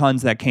loan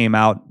icons that came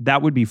out,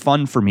 that would be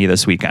fun for me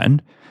this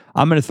weekend.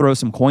 I'm going to throw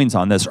some coins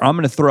on this, or I'm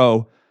going to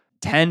throw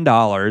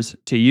 $10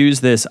 to use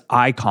this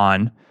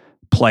icon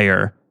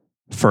player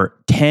for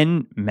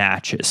 10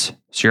 matches.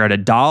 So you're at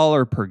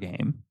 $1 per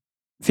game,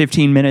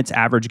 15 minutes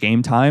average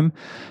game time.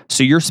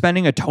 So you're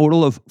spending a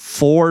total of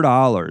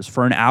 $4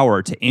 for an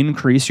hour to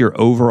increase your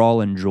overall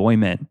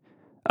enjoyment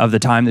of the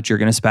time that you're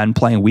going to spend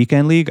playing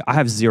weekend league. I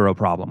have zero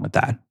problem with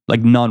that.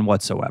 Like none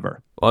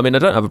whatsoever. Well, I mean, I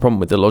don't have a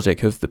problem with the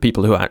logic of the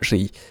people who are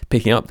actually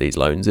picking up these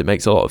loans. It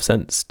makes a lot of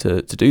sense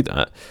to do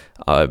that.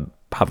 I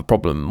have a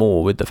problem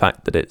more with the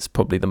fact that it's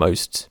probably the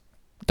most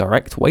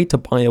direct way to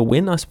buy a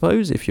win, I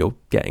suppose, if you're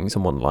getting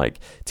someone like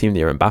Team of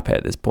the Year Mbappe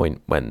at this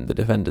point when the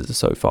defenders are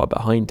so far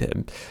behind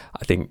him.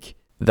 I think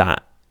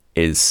that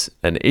is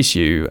an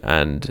issue,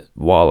 and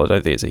while I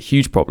don't think it's a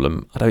huge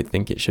problem, I don't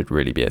think it should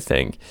really be a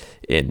thing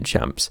in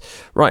Champs.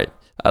 Right,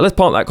 let's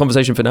park that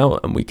conversation for now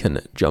and we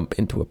can jump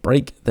into a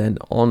break, then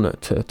on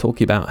to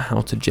talking about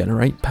how to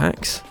generate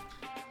packs.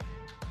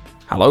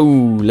 Hello,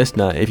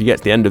 listener. If you get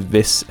to the end of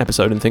this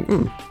episode and think,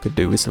 could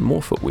do with some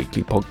more FUT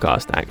Weekly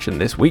podcast action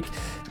this week,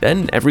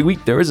 then every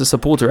week there is a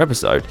supporter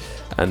episode,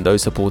 and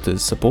those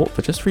supporters support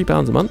for just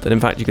 £3 a month. And in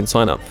fact, you can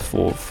sign up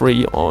for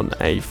free on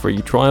a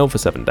free trial for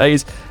 7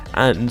 days,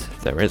 and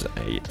there is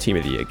a Team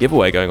of the Year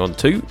giveaway going on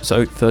too,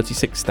 so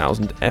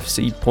 36,000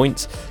 FC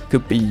points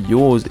could be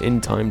yours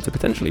in time to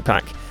potentially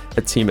pack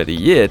a Team of the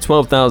Year.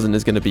 12,000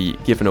 is going to be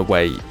given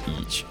away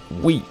each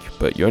week,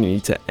 but you only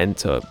need to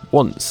enter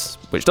once,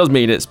 which does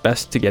mean it's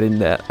best to get in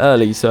there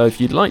early. So if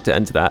you'd like to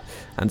enter that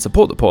and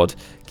support the pod,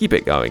 keep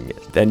it going,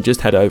 then just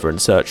head over and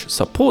search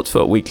Support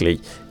FUT Weekly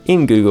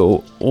in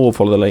Google or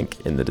follow the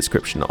link in the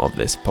description of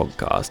this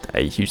podcast.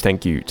 A huge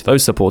thank you to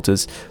those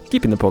supporters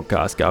keeping the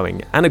podcast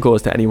going, and of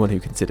course to anyone who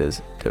considers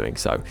doing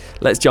so.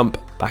 Let's jump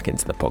back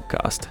into the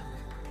podcast.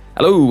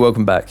 Hello,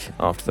 welcome back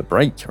after the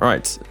break.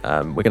 Right,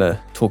 we're going to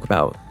talk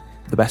about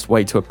the best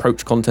way to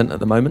approach content at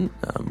the moment.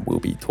 We'll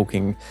be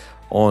talking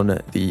on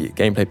the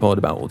gameplay pod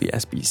about all the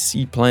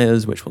SBC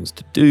players, which ones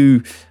to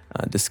do,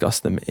 discuss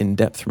them in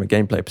depth from a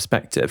gameplay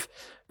perspective.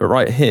 But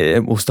right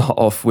here, we'll start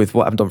off with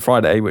what happened on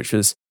Friday, which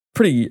was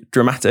pretty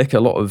dramatic. A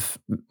lot of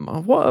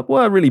what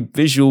were really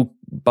visual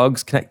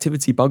bugs,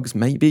 connectivity bugs,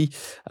 maybe.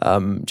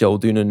 Joel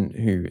Doonan,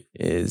 who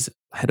is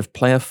head of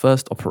player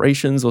first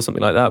operations or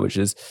something like that, which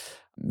is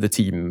the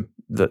team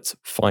that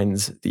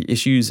finds the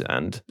issues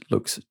and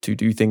looks to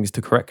do things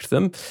to correct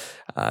them,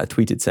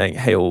 tweeted saying,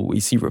 "Hey all, we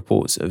see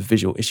reports of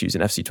visual issues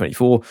in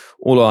FC24.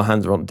 All our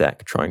hands are on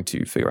deck trying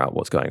to figure out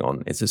what's going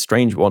on. It's a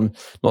strange one,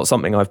 not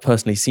something I've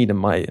personally seen in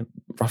my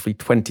roughly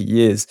 20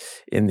 years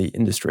in the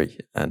industry.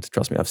 And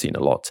trust me, I've seen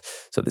a lot.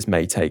 So this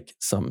may take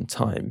some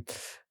time."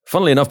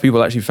 Funnily enough,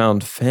 people actually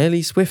found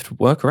fairly swift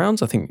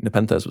workarounds. I think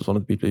Nepenthes was one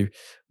of the people who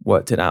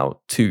worked it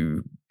out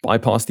to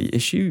bypass the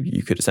issue.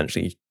 You could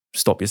essentially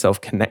stop yourself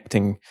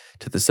connecting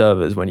to the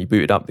servers when you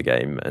booted up the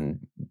game and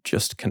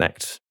just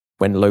connect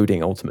when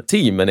loading Ultimate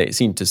Team, and it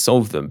seemed to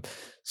solve them.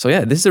 So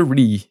yeah, this is a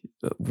really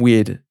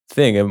weird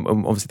thing, and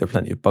obviously there are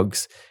plenty of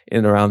bugs in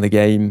and around the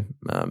game,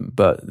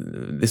 but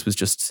this was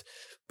just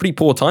pretty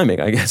poor timing,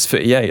 I guess, for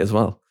EA as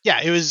well.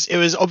 Yeah, it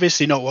was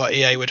obviously not what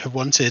EA would have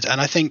wanted, and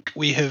I think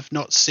we have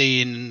not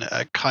seen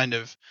a kind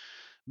of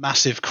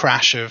massive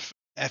crash of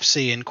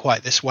FC in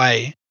quite this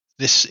way,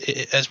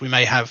 as we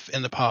may have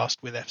in the past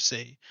with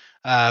FC.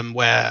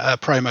 Where a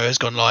promo has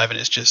gone live and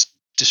it's just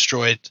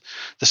destroyed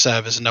the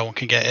servers and no one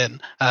can get in.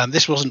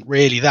 This wasn't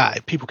really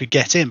that. People could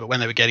get in, but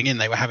when they were getting in,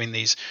 they were having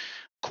these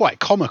quite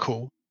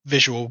comical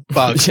visual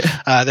bugs.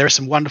 There are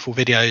some wonderful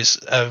videos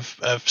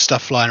of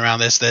stuff flying around.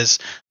 There's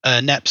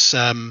Nep's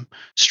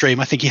stream.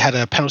 I think he had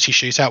a penalty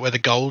shootout where the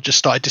goal just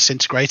started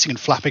disintegrating and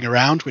flapping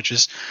around, which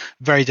was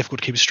very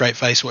difficult to keep a straight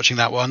face watching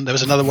that one. There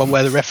was another one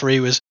where the referee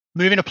was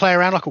moving a player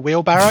around like a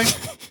wheelbarrow.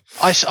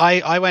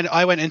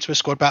 I went into a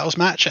squad battles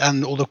match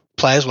and all the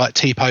players were like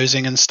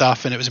T-posing and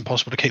stuff, and it was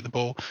impossible to keep the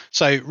ball.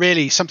 So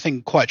really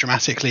something quite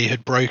dramatically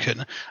had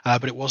broken,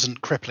 but it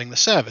wasn't crippling the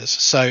servers.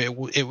 So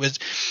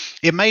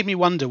it made me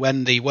wonder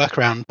when the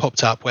workaround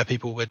popped up where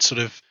people would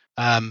sort of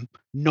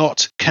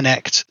not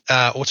connect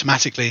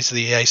automatically to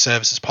the EA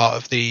service as part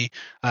of the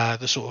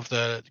sort of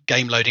the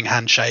game loading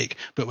handshake,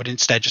 but would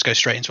instead just go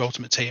straight into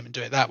Ultimate Team and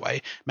do it that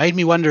way. Made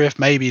me wonder if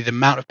maybe the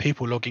amount of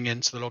people logging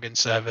into the login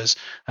servers,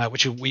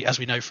 which as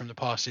we know from the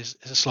past is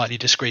a slightly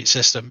discrete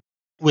system,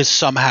 was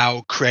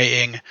somehow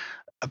creating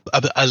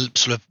a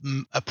sort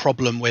of a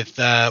problem with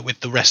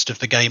the rest of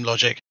the game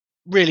logic.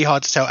 Really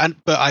hard to tell.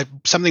 But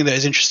something that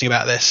is interesting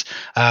about this,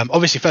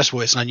 obviously, first of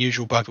all, it's an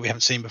unusual bug that we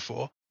haven't seen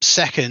before.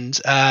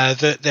 Second,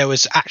 that there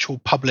was actual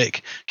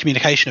public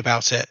communication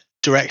about it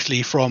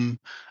directly from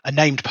a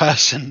named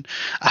person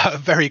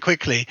very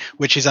quickly,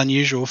 which is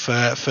unusual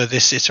for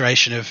this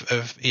iteration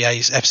of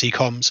EA's FC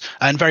comms,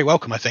 and very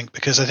welcome, I think,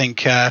 because I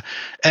think at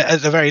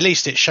the very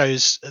least it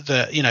shows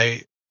that, you know,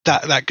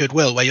 that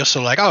goodwill where you're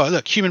sort of like, oh,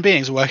 look, human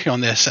beings are working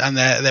on this and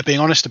they're being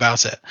honest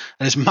about it.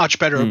 And it's a much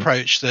better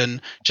approach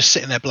than just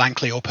sitting there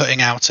blankly or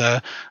putting out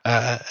a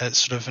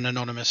sort of an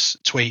anonymous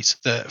tweet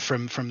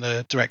from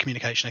the direct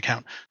communication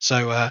account.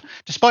 So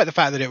despite the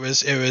fact that it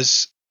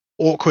was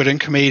awkward and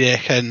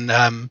comedic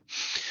and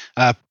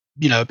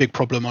you know, a big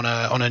problem on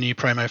a new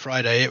promo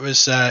Friday, it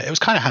was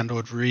kind of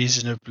handled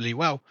reasonably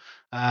well.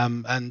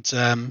 And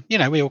you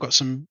know, we all got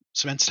some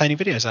entertaining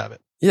videos out of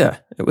it. Yeah,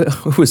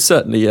 it was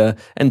certainly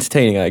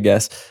entertaining, I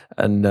guess.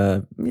 And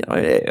you know,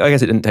 I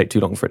guess it didn't take too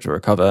long for it to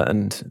recover,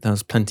 and there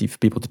was plenty for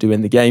people to do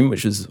in the game,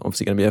 which is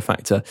obviously going to be a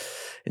factor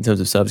in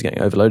terms of servers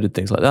getting overloaded,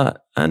 things like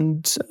that.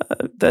 And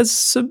there's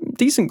some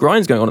decent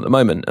grinds going on at the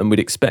moment, and we'd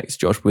expect,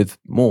 Josh, with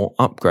more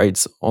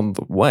upgrades on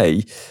the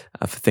way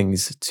for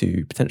things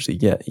to potentially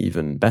get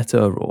even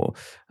better or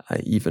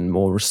even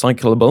more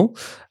recyclable.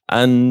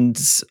 And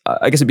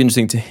I guess it'd be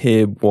interesting to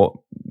hear what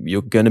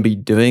you're going to be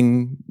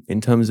doing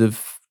in terms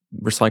of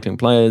recycling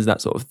players,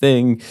 that sort of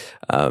thing.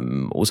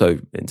 Also,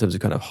 in terms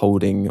of kind of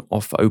holding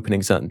off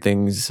opening certain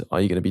things, are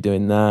you going to be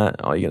doing that?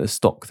 Are you going to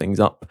stock things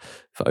up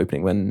for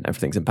opening when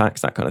everything's in packs,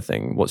 that kind of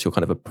thing? What's your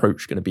kind of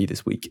approach going to be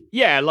this week?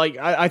 Yeah, like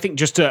I think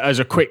just as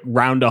a quick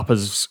roundup of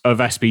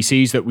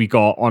SBCs that we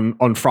got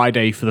on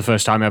Friday for the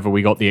first time ever,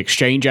 we got the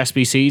exchange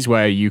SBCs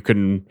where you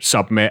can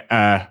submit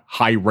a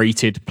high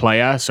rated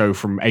player, so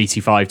from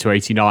 85 to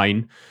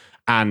 89,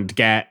 and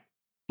get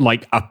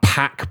like a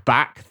pack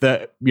back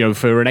that, you know,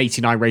 for an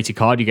 89 rated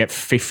card, you get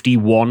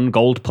 51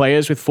 gold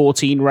players with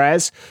 14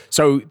 rares.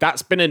 So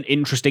that's been an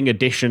interesting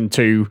addition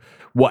to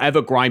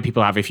whatever grind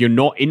people have. If you're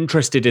not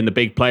interested in the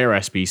big player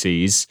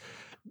SBCs,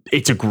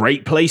 it's a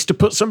great place to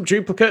put some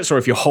duplicates, or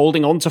if you're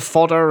holding on to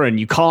fodder and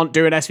you can't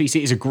do an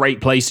SBC, it's a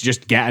great place to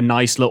just get a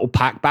nice little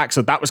pack back.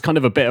 So that was kind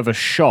of a bit of a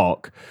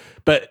shock.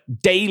 But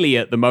daily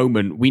at the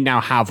moment, we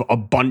now have a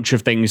bunch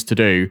of things to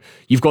do.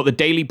 You've got the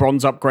daily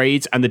bronze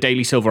upgrades and the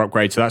daily silver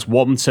upgrades. So that's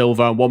 1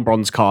 silver and 1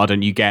 bronze card,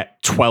 and you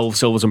get 12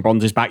 silvers and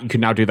bronzes back. You can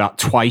now do that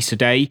twice a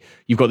day.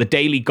 You've got the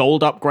daily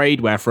gold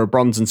upgrade, where for a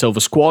bronze and silver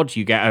squad,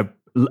 you get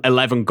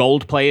 11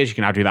 gold players. You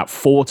can now do that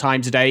 4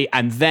 times a day.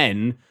 And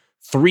then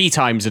 3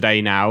 times a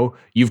day now,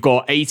 you've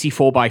got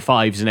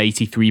 84x5s and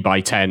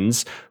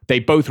 83x10s. They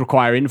both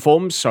require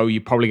informs, so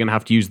you're probably going to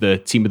have to use the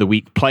Team of the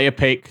Week player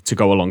pick to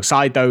go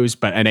alongside those,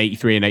 but an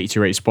 83 and 82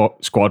 rate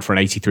squad for an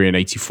 83 and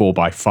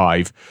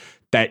 84x5.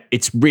 That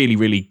it's really,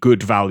 really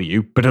good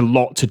value, but a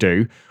lot to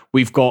do.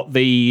 We've got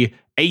the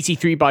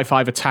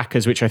 83x5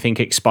 attackers, which I think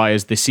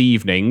expires this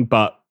evening,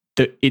 but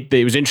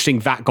it was interesting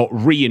that got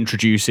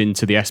reintroduced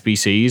into the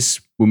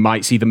SBCs. We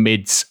might see the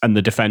mids and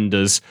the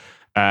defenders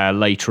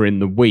later in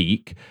the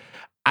week.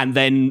 And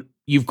then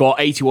you've got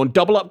 81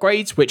 double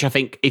upgrades, which I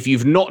think if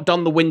you've not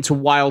done the Winter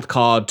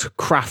Wildcard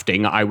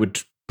crafting, I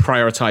would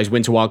prioritize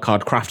Winter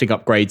Wildcard crafting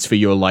upgrades for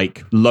your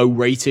like low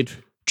rated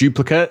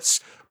duplicates.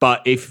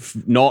 But if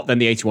not, then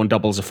the 81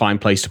 doubles are a fine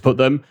place to put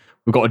them.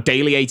 We've got a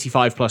daily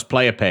 85 plus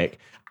player pick.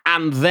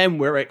 And then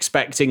we're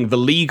expecting the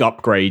league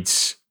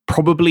upgrades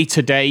probably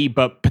today,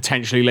 but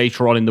potentially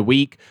later on in the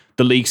week.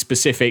 The league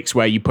specifics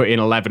where you put in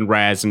 11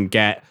 rares and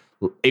get,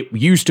 it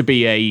used to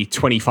be a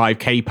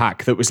 25k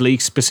pack that was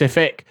league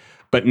specific,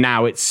 but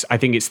now I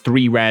think it's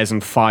 3 rares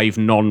and 5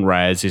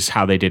 non-rares is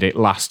how they did it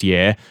last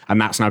year. And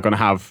that's now going to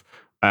have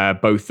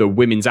both the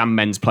women's and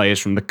men's players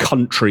from the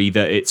country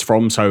that it's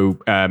from. So,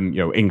 you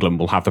know, England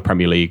will have the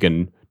Premier League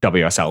and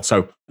WSL.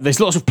 So there's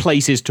lots of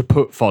places to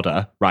put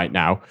fodder right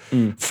now.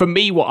 For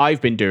me, what I've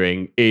been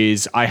doing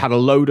is I had a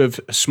load of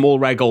small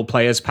rare gold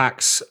players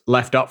packs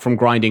left up from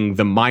grinding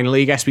the minor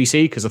league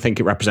SBC because I think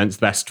it represents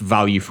the best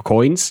value for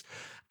coins.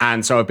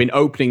 And so I've been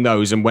opening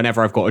those, and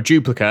whenever I've got a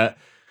duplicate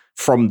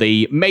from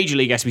the Major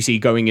League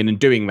SBC going in and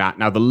doing that.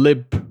 Now, the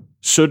Lib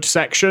Sud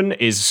section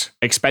is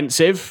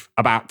expensive,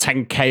 about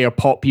 10k a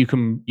pop you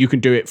can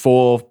do it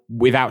for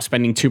without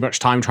spending too much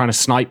time trying to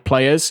snipe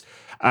players.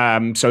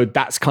 So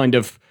that's kind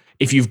of,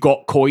 if you've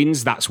got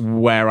coins, that's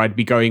where I'd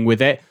be going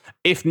with it.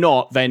 If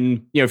not,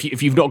 then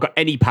if you've not got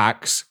any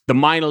packs, the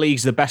minor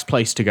league's the best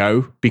place to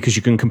go because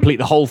you can complete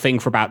the whole thing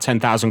for about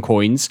 10,000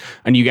 coins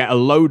and you get a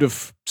load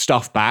of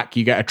stuff back.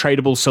 You get a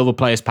tradable silver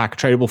players pack, a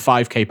tradable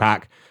 5k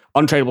pack,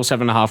 untradeable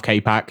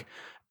 7.5k pack,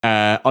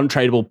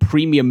 untradeable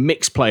premium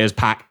mixed players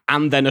pack,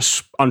 and then a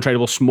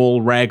untradeable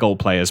small rare gold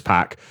players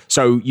pack.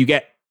 So you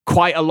get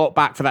quite a lot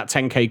back for that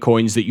 10k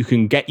coins that you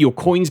can get your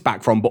coins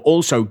back from, but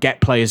also get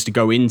players to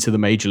go into the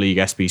Major League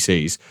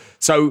SBCs.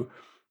 So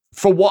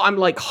for what I'm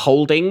like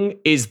holding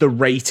is the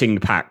rating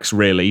packs,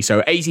 really.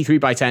 So 83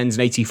 by 10s and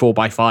 84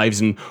 by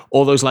 5s and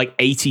all those like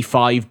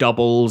 85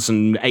 doubles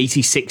and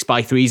 86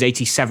 by 3s,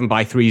 87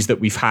 by 3s that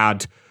we've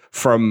had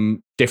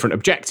from different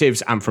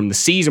objectives and from the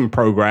season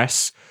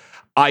progress.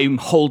 I'm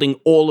holding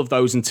all of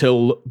those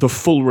until the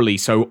full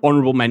release. So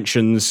honorable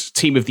mentions,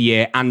 team of the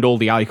year, and all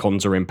the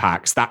icons are in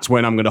packs. That's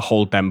when I'm going to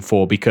hold them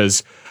for,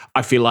 because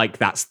I feel like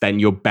that's then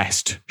your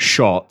best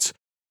shot.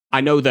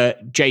 I know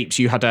that Japes,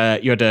 you had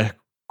a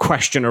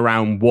question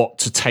around what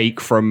to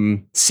take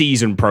from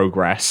season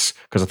progress,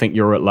 because I think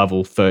you're at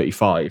level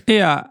 35.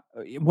 Yeah.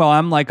 Well,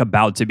 I'm like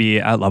about to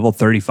be at level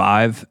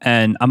 35,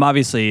 and I'm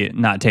obviously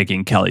not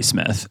taking Kelly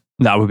Smith.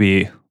 That would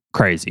be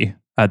crazy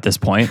at this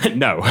point.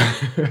 No.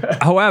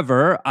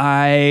 However,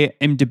 I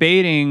am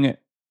debating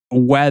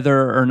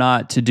whether or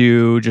not to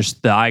do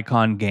just the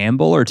icon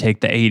gamble or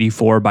take the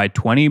 84 by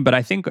 20. But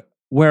I think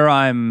where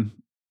I'm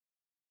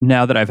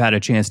now that I've had a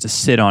chance to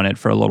sit on it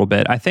for a little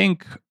bit, I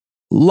think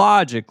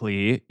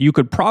logically you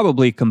could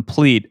probably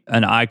complete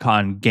an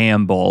icon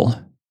gamble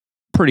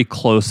pretty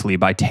closely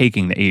by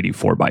taking the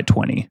 84 by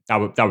 20. That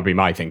would be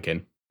my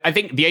thinking. I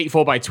think the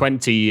 84 by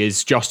 20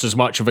 is just as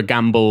much of a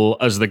gamble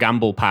as the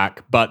gamble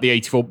pack, but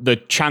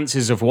the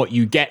chances of what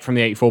you get from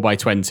the 84 by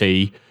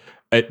 20,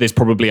 there's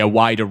probably a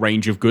wider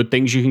range of good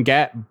things you can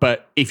get.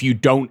 But if you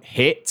don't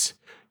hit,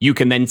 you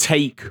can then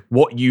take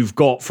what you've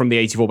got from the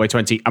 84 by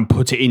 20 and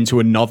put it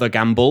into another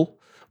gamble,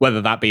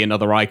 whether that be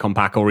another icon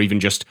pack or even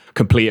just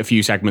complete a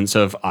few segments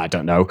of, I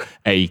don't know,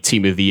 a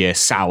team of the year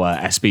sour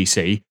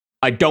SBC.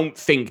 I don't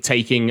think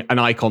taking an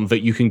icon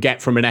that you can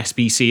get from an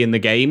SBC in the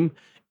game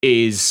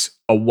is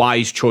a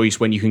wise choice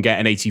when you can get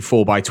an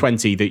 84 by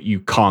 20 that you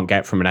can't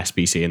get from an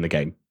SBC in the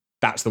game.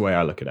 That's the way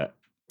I look at it.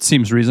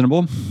 Seems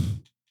reasonable.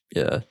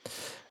 Yeah.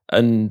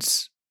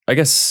 And I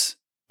guess,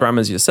 Bram,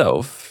 as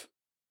yourself,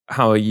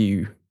 how are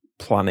you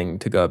planning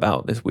to go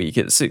about this week?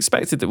 It's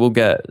expected that we'll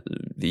get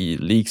the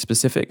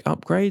league-specific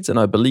upgrades, and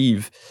I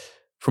believe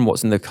from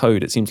what's in the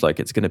code, it seems like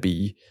it's going to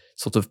be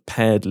sort of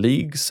paired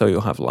leagues. So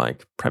you'll have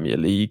like Premier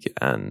League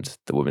and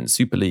the Women's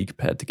Super League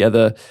paired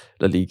together,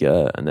 La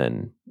Liga, and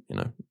then,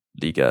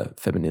 Liga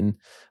Feminine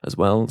as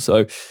well.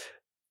 So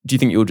do you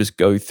think you'll just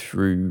go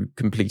through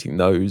completing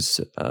those?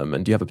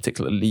 And do you have a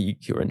particular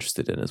league you're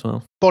interested in as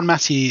well? Bon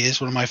Mati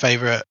is one of my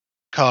favourite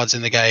cards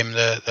in the game.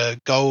 The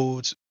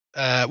gold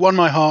won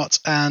my heart,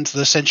 and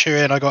the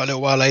Centurion I got a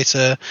little while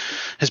later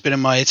has been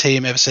in my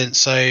team ever since.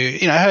 So,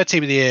 her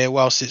team of the year,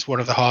 whilst it's one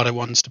of the harder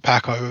ones to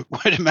pack, I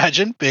would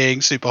imagine,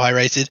 being super high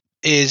rated,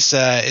 is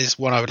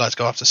one I would like to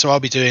go after. So I'll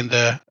be doing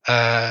the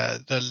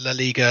La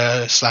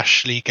Liga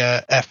 /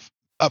 Liga F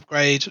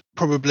upgrade,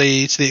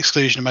 probably to the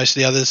exclusion of most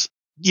of the others.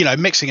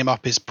 Mixing them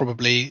up is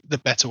probably the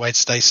better way to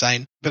stay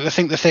sane. But I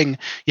think the thing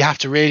you have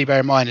to really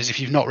bear in mind is, if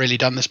you've not really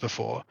done this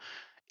before,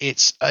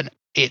 it's a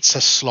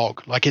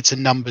slog. Like, it's a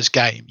numbers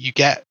game. You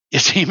get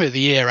your team of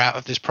the year out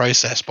of this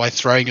process by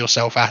throwing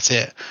yourself at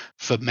it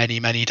for many,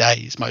 many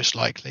days, most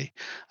likely.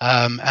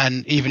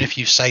 And even if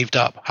you've saved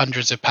up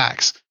hundreds of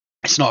packs,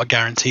 it's not a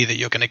guarantee that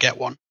you're going to get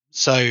one.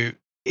 So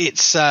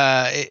it's,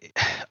 I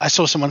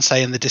saw someone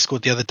say in the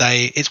Discord the other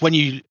day, it's when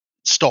you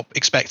stop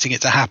expecting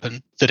it to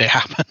happen that it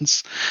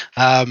happens.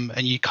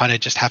 And you kind of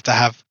just have to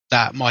have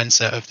that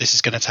mindset of, this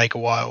is going to take a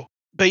while.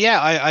 But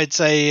yeah, I'd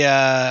say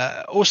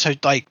also,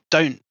 like,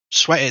 don't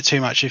sweat it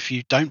too much if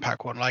you don't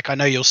pack one. Like, I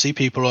know you'll see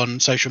people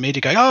on social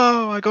media going,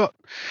 oh, I got,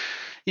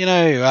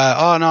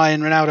 R9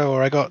 Ronaldo,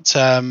 or I got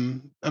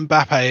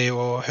Mbappe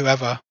or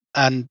whoever.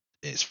 And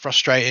it's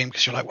frustrating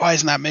because you're like, why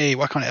isn't that me?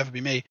 Why can't it ever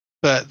be me?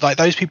 But like,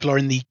 those people are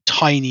in the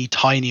tiny,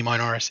 tiny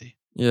minority.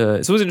 Yeah,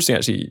 it's always interesting,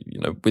 actually,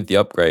 with the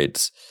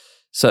upgrades,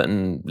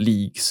 certain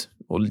leagues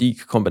or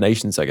league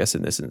combinations, I guess,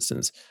 in this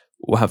instance,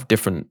 will have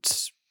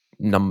different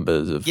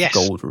numbers of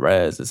gold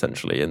rares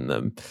essentially in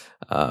them.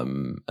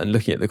 And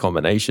looking at the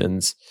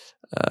combinations,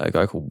 a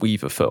guy called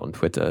Weaverfoot on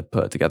Twitter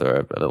put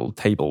together a little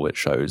table which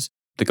shows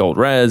the gold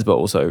rares, but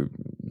also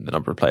the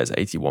number of players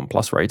 81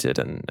 plus rated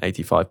and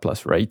 85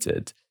 plus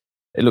rated.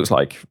 It looks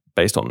like,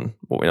 based on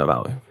what we know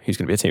about who's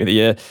going to be a team of the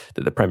year,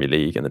 that the Premier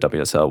League and the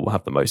WSL will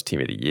have the most team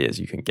of the years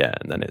you can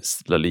get, and then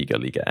it's La Liga,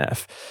 Liga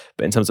F.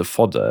 But in terms of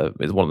fodder,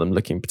 is one of them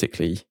looking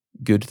particularly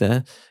good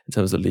there in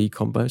terms of league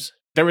combos?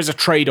 There is a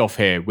trade-off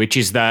here, which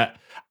is that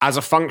as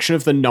a function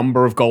of the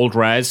number of gold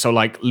rares, so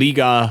like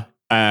Liga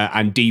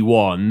and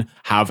D1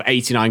 have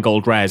 89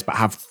 gold rares, but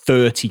have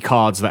 30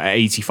 cards that are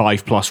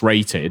 85 plus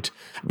rated,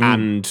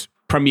 and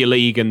Premier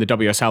League and the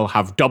WSL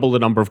have double the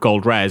number of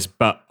gold rares,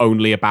 but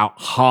only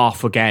about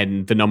half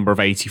again the number of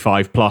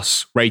 85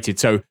 plus rated.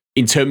 So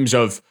in terms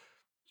of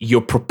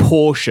your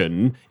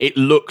proportion, it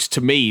looks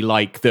to me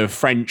like the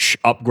French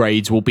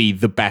upgrades will be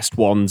the best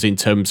ones in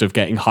terms of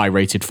getting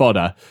high-rated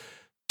fodder.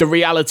 The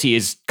reality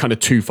is kind of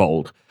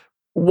twofold.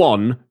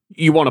 One,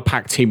 you want to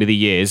pack Team of the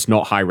Years,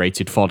 not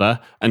high-rated fodder,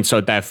 and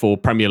so therefore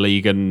Premier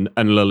League and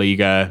La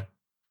Liga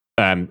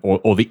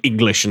or the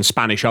English and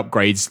Spanish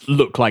upgrades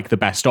look like the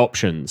best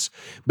options.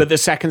 But the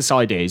second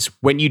side is,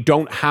 when you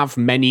don't have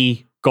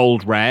many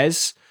gold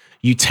rares,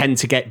 you tend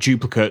to get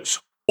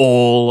duplicates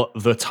all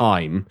the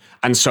time.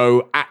 And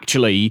so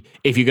actually,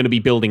 if you're going to be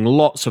building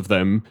lots of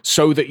them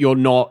so that you're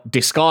not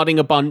discarding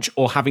a bunch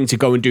or having to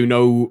go and do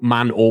no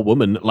man or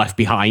woman left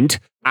behind,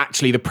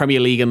 actually the Premier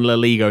League and La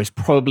Liga is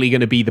probably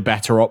going to be the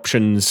better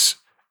options,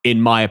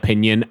 in my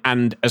opinion.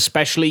 And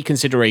especially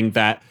considering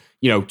that,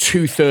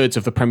 2/3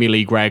 of the Premier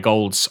League rare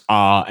golds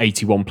are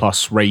 81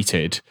 plus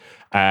rated.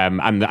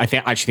 And I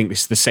actually think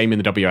this is the same in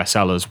the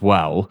WSL as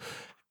well.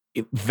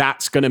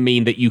 That's going to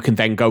mean that you can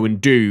then go and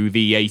do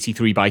the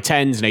 83 by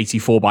 10s and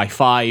 84 by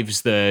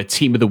 5s, the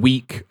Team of the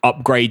Week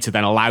upgrade to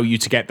then allow you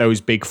to get those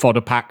big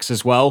fodder packs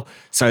as well.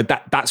 So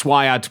that's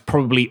why I'd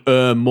probably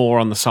err more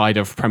on the side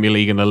of Premier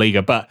League and La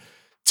Liga. But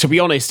to be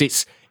honest,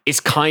 it's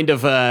kind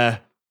of a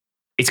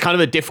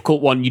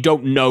difficult one. You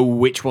don't know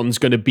which one's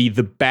going to be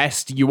the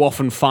best. You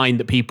often find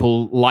that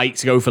people like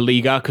to go for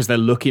Liga because they're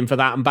looking for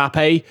that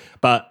Mbappe.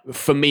 But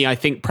for me, I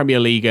think Premier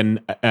League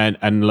and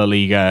La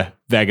Liga,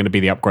 they're going to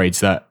be the upgrades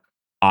that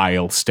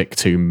I'll stick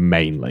to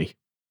mainly.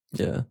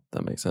 Yeah,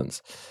 that makes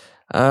sense.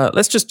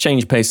 Let's just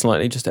change pace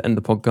slightly just to end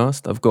the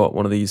podcast. I've got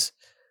one of these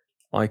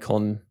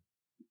icon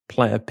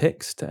player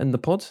picks to end the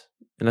pod,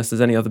 unless there's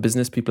any other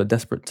business people are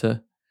desperate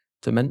to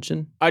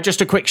mention.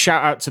 Just a quick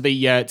shout out to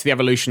the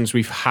evolutions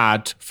we've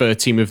had for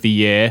Team of the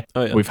Year.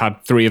 Oh, yeah. We've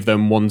had 3 of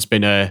them. One's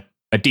been a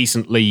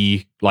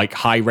decently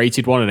high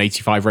rated one, an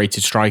 85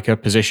 rated striker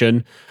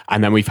position,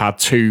 and then we've had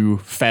 2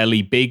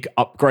 fairly big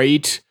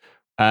upgrade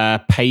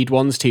paid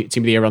ones, Team of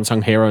the Year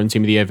Unsung Hero and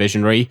Team of the Year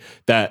Visionary,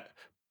 that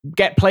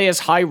get players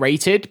high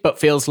rated, but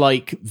feels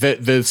like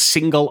the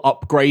single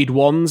upgrade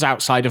ones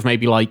outside of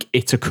maybe like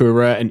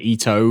Itakura and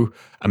Ito,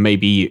 and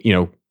maybe,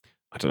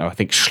 I don't know, I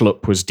think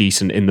Schlupp was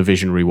decent in the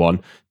Visionary one.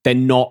 They're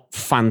not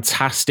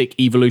fantastic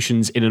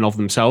evolutions in and of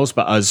themselves,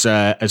 but as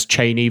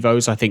chain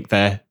evos, I think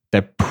they're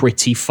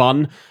pretty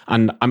fun.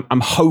 And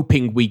I'm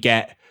hoping we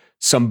get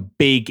some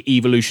big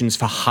evolutions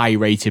for high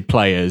rated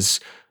players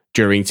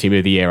during Team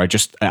of the Year.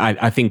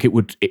 I think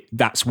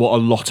that's what a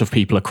lot of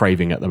people are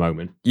craving at the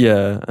moment.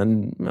 Yeah,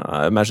 and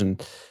I imagine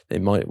they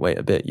might wait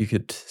a bit. You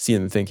could see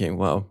them thinking,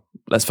 well,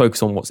 let's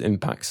focus on what's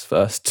impacts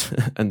first,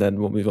 and then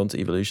we'll move on to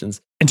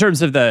evolutions. In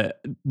terms of the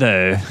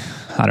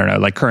I don't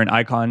know, current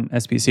icon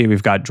SPC,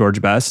 we've got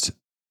George Best.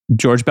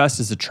 George Best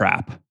is a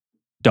trap.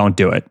 Don't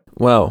do it.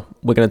 Well,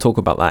 we're going to talk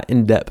about that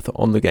in depth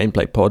on the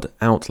Gameplay Pod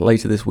out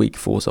later this week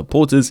for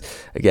supporters.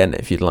 Again,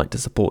 if you'd like to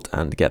support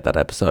and get that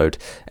episode,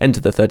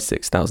 enter the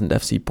 36,000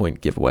 FC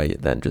point giveaway,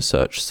 then just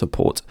search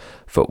support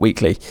for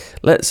weekly.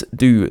 Let's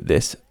do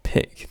this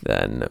pick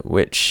then,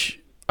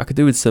 which I could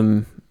do with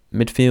some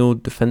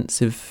midfield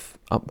defensive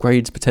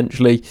upgrades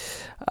potentially.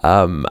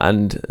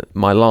 And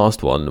my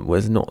last one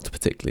was not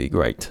particularly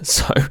great.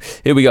 So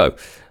here we go.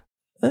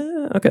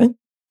 Okay.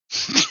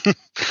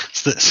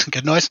 That's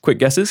good noise. Quick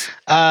guesses?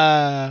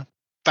 Van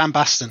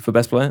Basten. For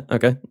best player?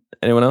 Okay.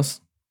 Anyone else?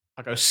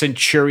 I'll go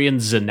Centurion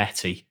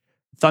Zanetti.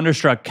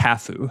 Thunderstruck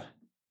Cafu.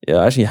 Yeah,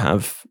 I actually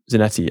have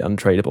Zanetti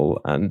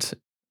untradeable, and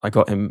I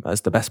got him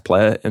as the best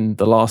player in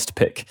the last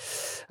pick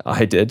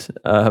I did,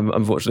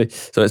 unfortunately.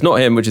 So it's not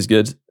him, which is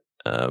good.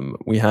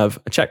 We have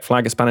a Czech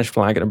flag, a Spanish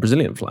flag, and a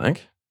Brazilian flag.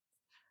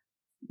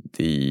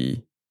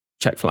 The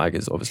Czech flag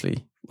is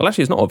obviously... Well,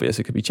 actually, it's not obvious.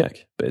 It could be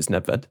Czech, but it's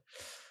Nedved.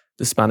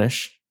 The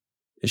Spanish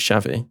is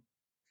Xavi.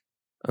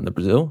 And the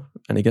Brazil,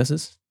 any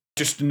guesses?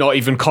 Just not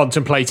even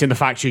contemplating the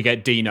fact you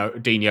get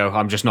Dino.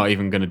 I'm just not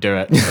even going to do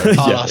it.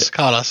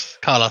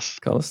 Carlos.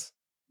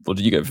 What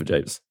did you go for,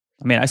 James?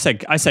 I mean, I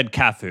said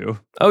Cafu.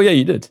 Oh, yeah,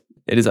 you did.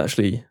 It is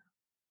actually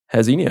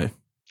Herzinho.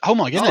 Oh,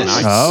 my goodness. Oh,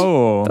 nice.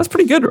 Oh. That's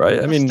pretty good,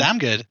 right? I mean, damn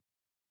good.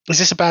 Is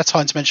this a bad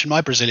time to mention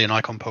my Brazilian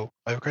icon pool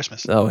over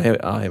Christmas? Oh,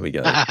 here we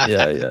go.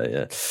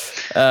 Yeah.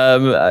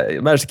 I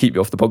managed to keep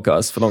you off the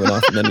podcast for long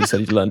enough, and then you said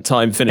you'd learn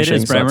time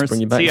finishing, so I have to bring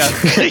you back.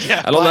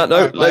 Yeah, and on that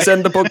note, let's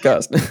end the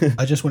podcast.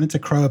 I just wanted to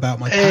crow about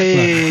my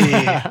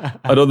pack.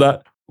 And on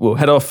that, we'll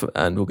head off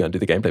and we'll go and do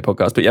the Gameplay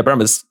podcast. But yeah,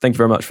 Brammers, thank you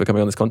very much for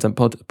coming on this content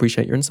pod.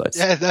 Appreciate your insights.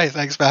 Yeah, no,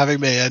 thanks for having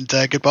me, and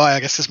goodbye.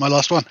 I guess this is my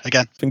last one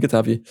again. It's been good to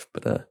have you,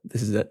 but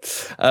this is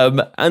it.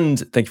 And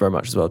thank you very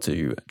much as well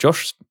to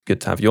Josh. Good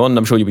to have you on.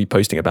 I'm sure you'll be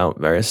posting about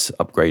various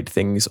upgrade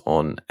things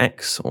on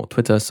X or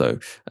Twitter, so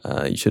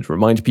you should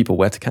remind people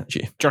where to catch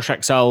you. Josh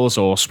XLs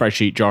or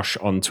Spreadsheet Josh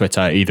on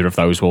Twitter. Either of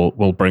those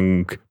will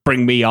bring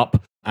me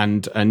up.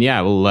 And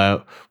yeah,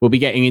 we'll be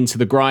getting into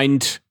the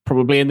grind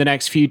probably in the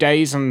next few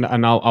days, and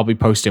I'll be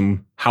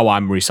posting how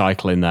I'm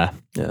recycling there.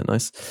 Yeah,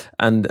 nice.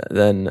 And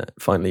then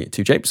finally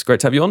to Japes,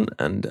 great to have you on,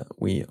 and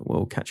we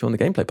will catch you on the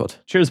Gameplay Pod.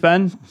 Cheers,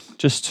 Ben.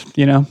 Just,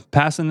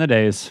 passing the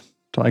days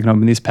till I can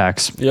open these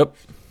packs. Yep.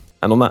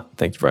 And on that,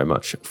 thank you very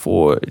much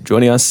for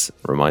joining us.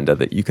 A reminder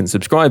that you can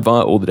subscribe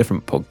via all the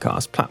different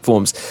podcast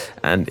platforms.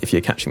 And if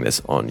you're catching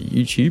this on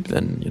YouTube,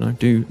 then,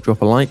 do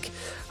drop a like,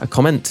 a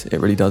comment. It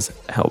really does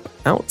help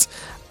out.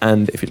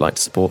 And if you'd like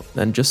to support,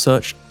 then just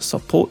search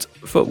Support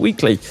for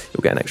Weekly.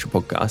 You'll get an extra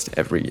podcast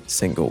every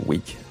single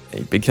week.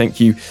 A big thank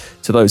you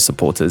to those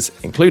supporters,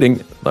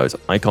 including those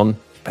icon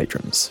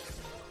patrons: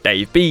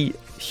 Dave B,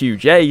 Hugh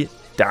J,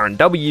 Darren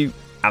W,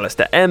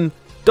 Alistair M,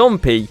 Dom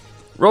P,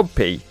 Rob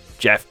P,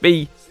 Jeff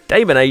B,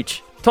 Damon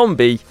H, Tom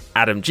B,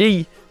 Adam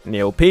G,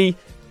 Neil P,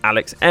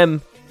 Alex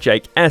M,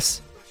 Jake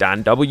S,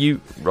 Dan W,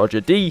 Roger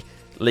D,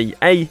 Lee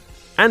A,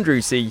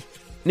 Andrew C,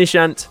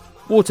 Nishant,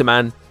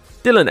 Waterman,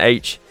 Dylan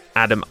H,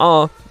 Adam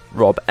R,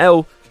 Rob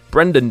L,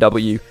 Brendan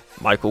W,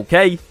 Michael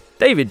K,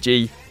 David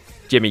G,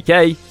 Jimmy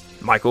K,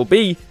 Michael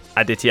B,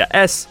 Aditya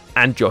S,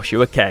 and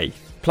Joshua K.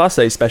 Plus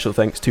a special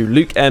thanks to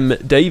Luke M,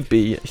 Dave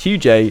B, Hugh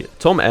J,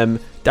 Tom M,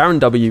 Darren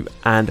W,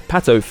 and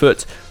Pato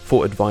Foot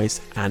for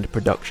advice and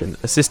production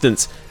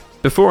assistance.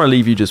 Before I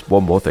leave you, just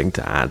one more thing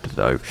to add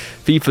though.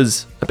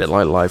 FIFA's a bit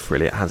like life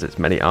really, it has its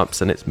many ups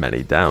and its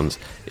many downs.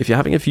 If you're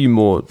having a few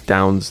more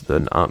downs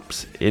than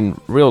ups in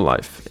real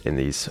life in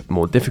these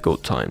more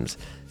difficult times,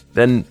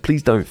 then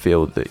please don't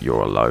feel that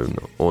you're alone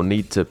or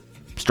need to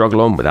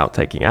struggle on without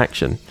taking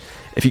action.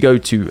 If you go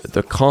to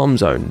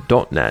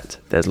thecalmzone.net,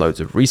 there's loads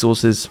of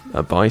resources,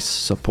 advice,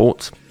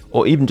 support,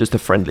 or even just a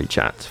friendly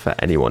chat for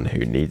anyone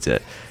who needs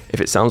it.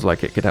 If it sounds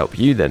like it could help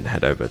you, then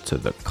head over to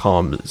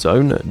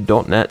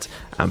thecalmzone.net.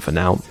 And for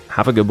now,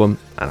 have a good one,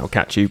 and I'll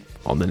catch you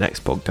on the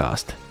next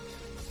podcast.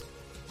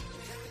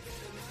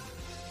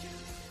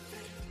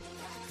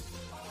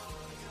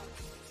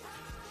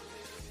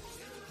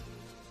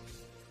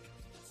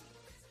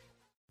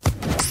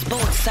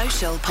 Sports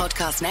Social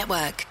Podcast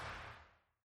Network.